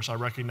is, of course, I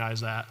recognize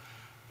that.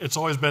 It's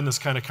always been this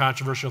kind of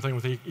controversial thing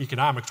with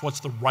economics. What's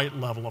the right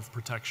level of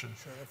protection?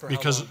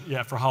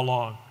 Sure, for how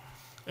long?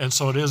 And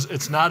so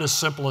it's not as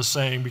simple as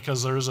saying,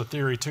 because there is a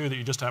theory too that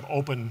you just have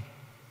open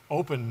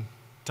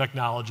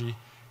technology,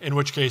 in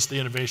which case the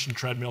innovation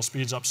treadmill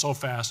speeds up so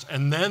fast,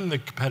 and then the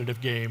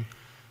competitive game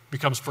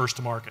becomes first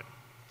to market.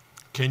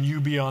 Can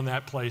you be on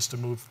that place to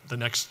move the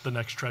next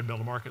treadmill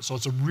to market? So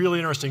it's a really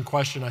interesting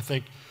question. I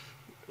think,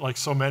 like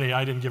so many,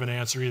 I didn't give an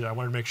answer either. I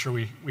wanted to make sure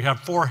we have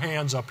 4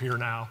 hands up here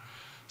now,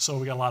 so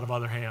we got a lot of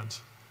other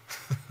hands.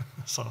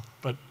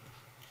 But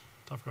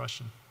tough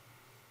question.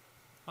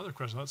 Other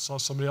question? I saw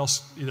somebody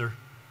else either.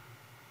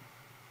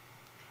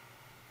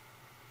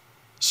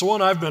 So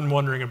one I've been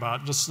wondering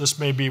about, this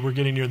may be, we're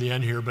getting near the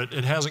end here, but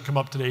it hasn't come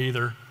up today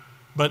either.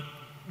 But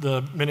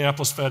the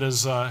Minneapolis Fed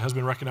has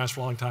been recognized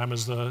for a long time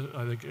as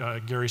I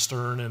think Gary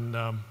Stern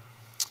and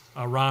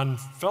Ron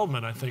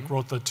Feldman, I think,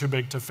 wrote the Too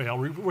Big to Fail.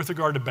 With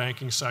regard to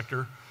banking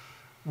sector,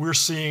 we're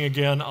seeing,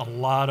 again, a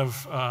lot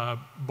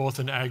of, both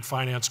in ag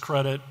finance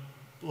credit,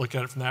 look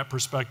at it from that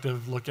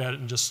perspective, look at it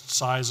in just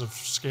size of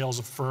scales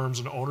of firms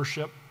and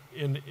ownership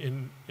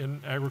in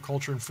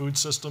agriculture and food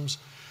systems.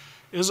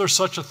 Is there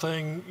such a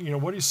thing,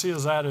 what do you see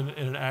as that in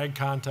an ag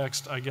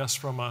context, I guess,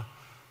 from a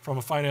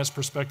finance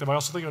perspective? I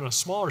also think on a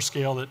smaller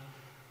scale that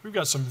we've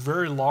got some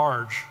very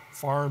large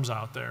farms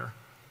out there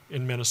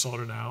in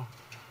Minnesota now.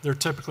 They're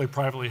typically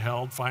privately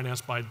held,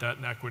 financed by debt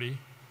and equity.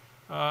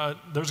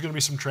 There's going to be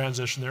some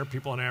transition there.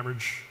 People on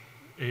average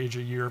age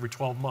a year every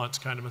 12 months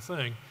kind of a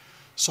thing.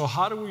 So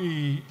how do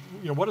we,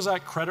 what does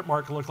that credit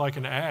market look like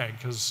in ag?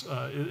 Because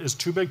is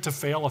too big to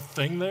fail a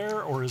thing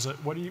there, or is it,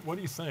 what do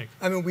you think?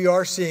 I mean, we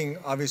are seeing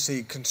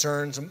obviously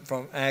concerns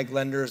from ag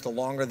lenders. The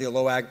longer the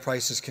low ag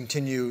prices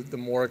continue, the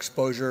more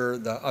exposure,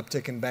 the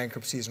uptick in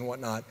bankruptcies and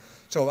whatnot.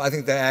 So I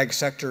think the ag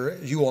sector,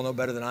 you all know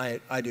better than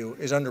I do,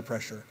 is under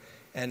pressure.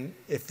 And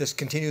if this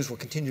continues, we'll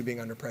continue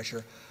being under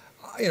pressure.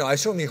 I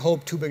certainly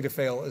hope too big to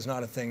fail is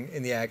not a thing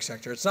in the ag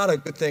sector. It's not a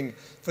good thing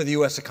for the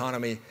U.S.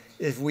 economy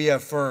if we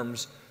have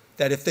firms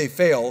that if they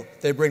fail,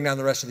 they bring down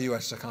the rest of the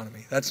U.S.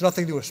 economy. That's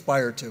nothing to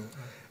aspire to.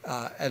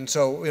 And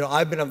so,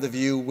 I've been of the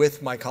view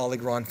with my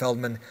colleague Ron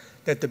Feldman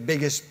that the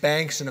biggest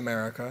banks in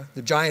America,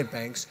 the giant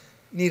banks,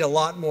 need a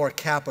lot more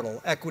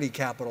capital, equity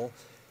capital,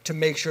 to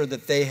make sure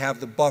that they have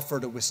the buffer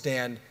to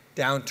withstand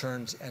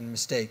downturns and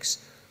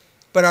mistakes.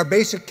 But our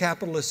basic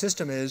capitalist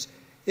system is,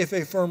 if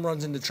a firm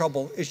runs into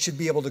trouble, it should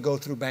be able to go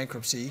through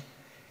bankruptcy.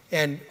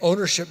 And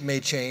ownership may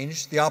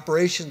change. The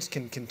operations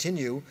can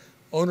continue.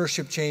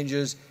 Ownership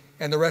changes,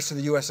 and the rest of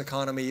the U.S.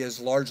 economy is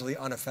largely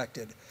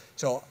unaffected.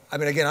 So, I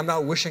mean, again, I'm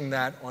not wishing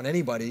that on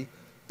anybody,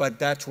 but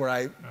that's where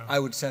I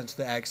would sense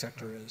the ag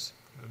sector is.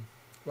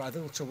 Well, I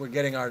think so. We're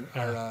getting our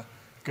nook,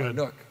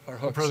 our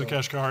hook. Well, President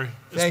Kashkari,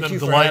 it's thank been you a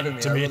for delight having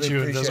me. to meet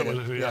you and visit it.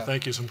 with you. Yeah,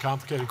 thank you. Some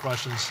complicated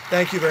questions.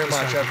 Thank you very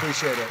much. I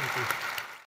appreciate it. Thank you.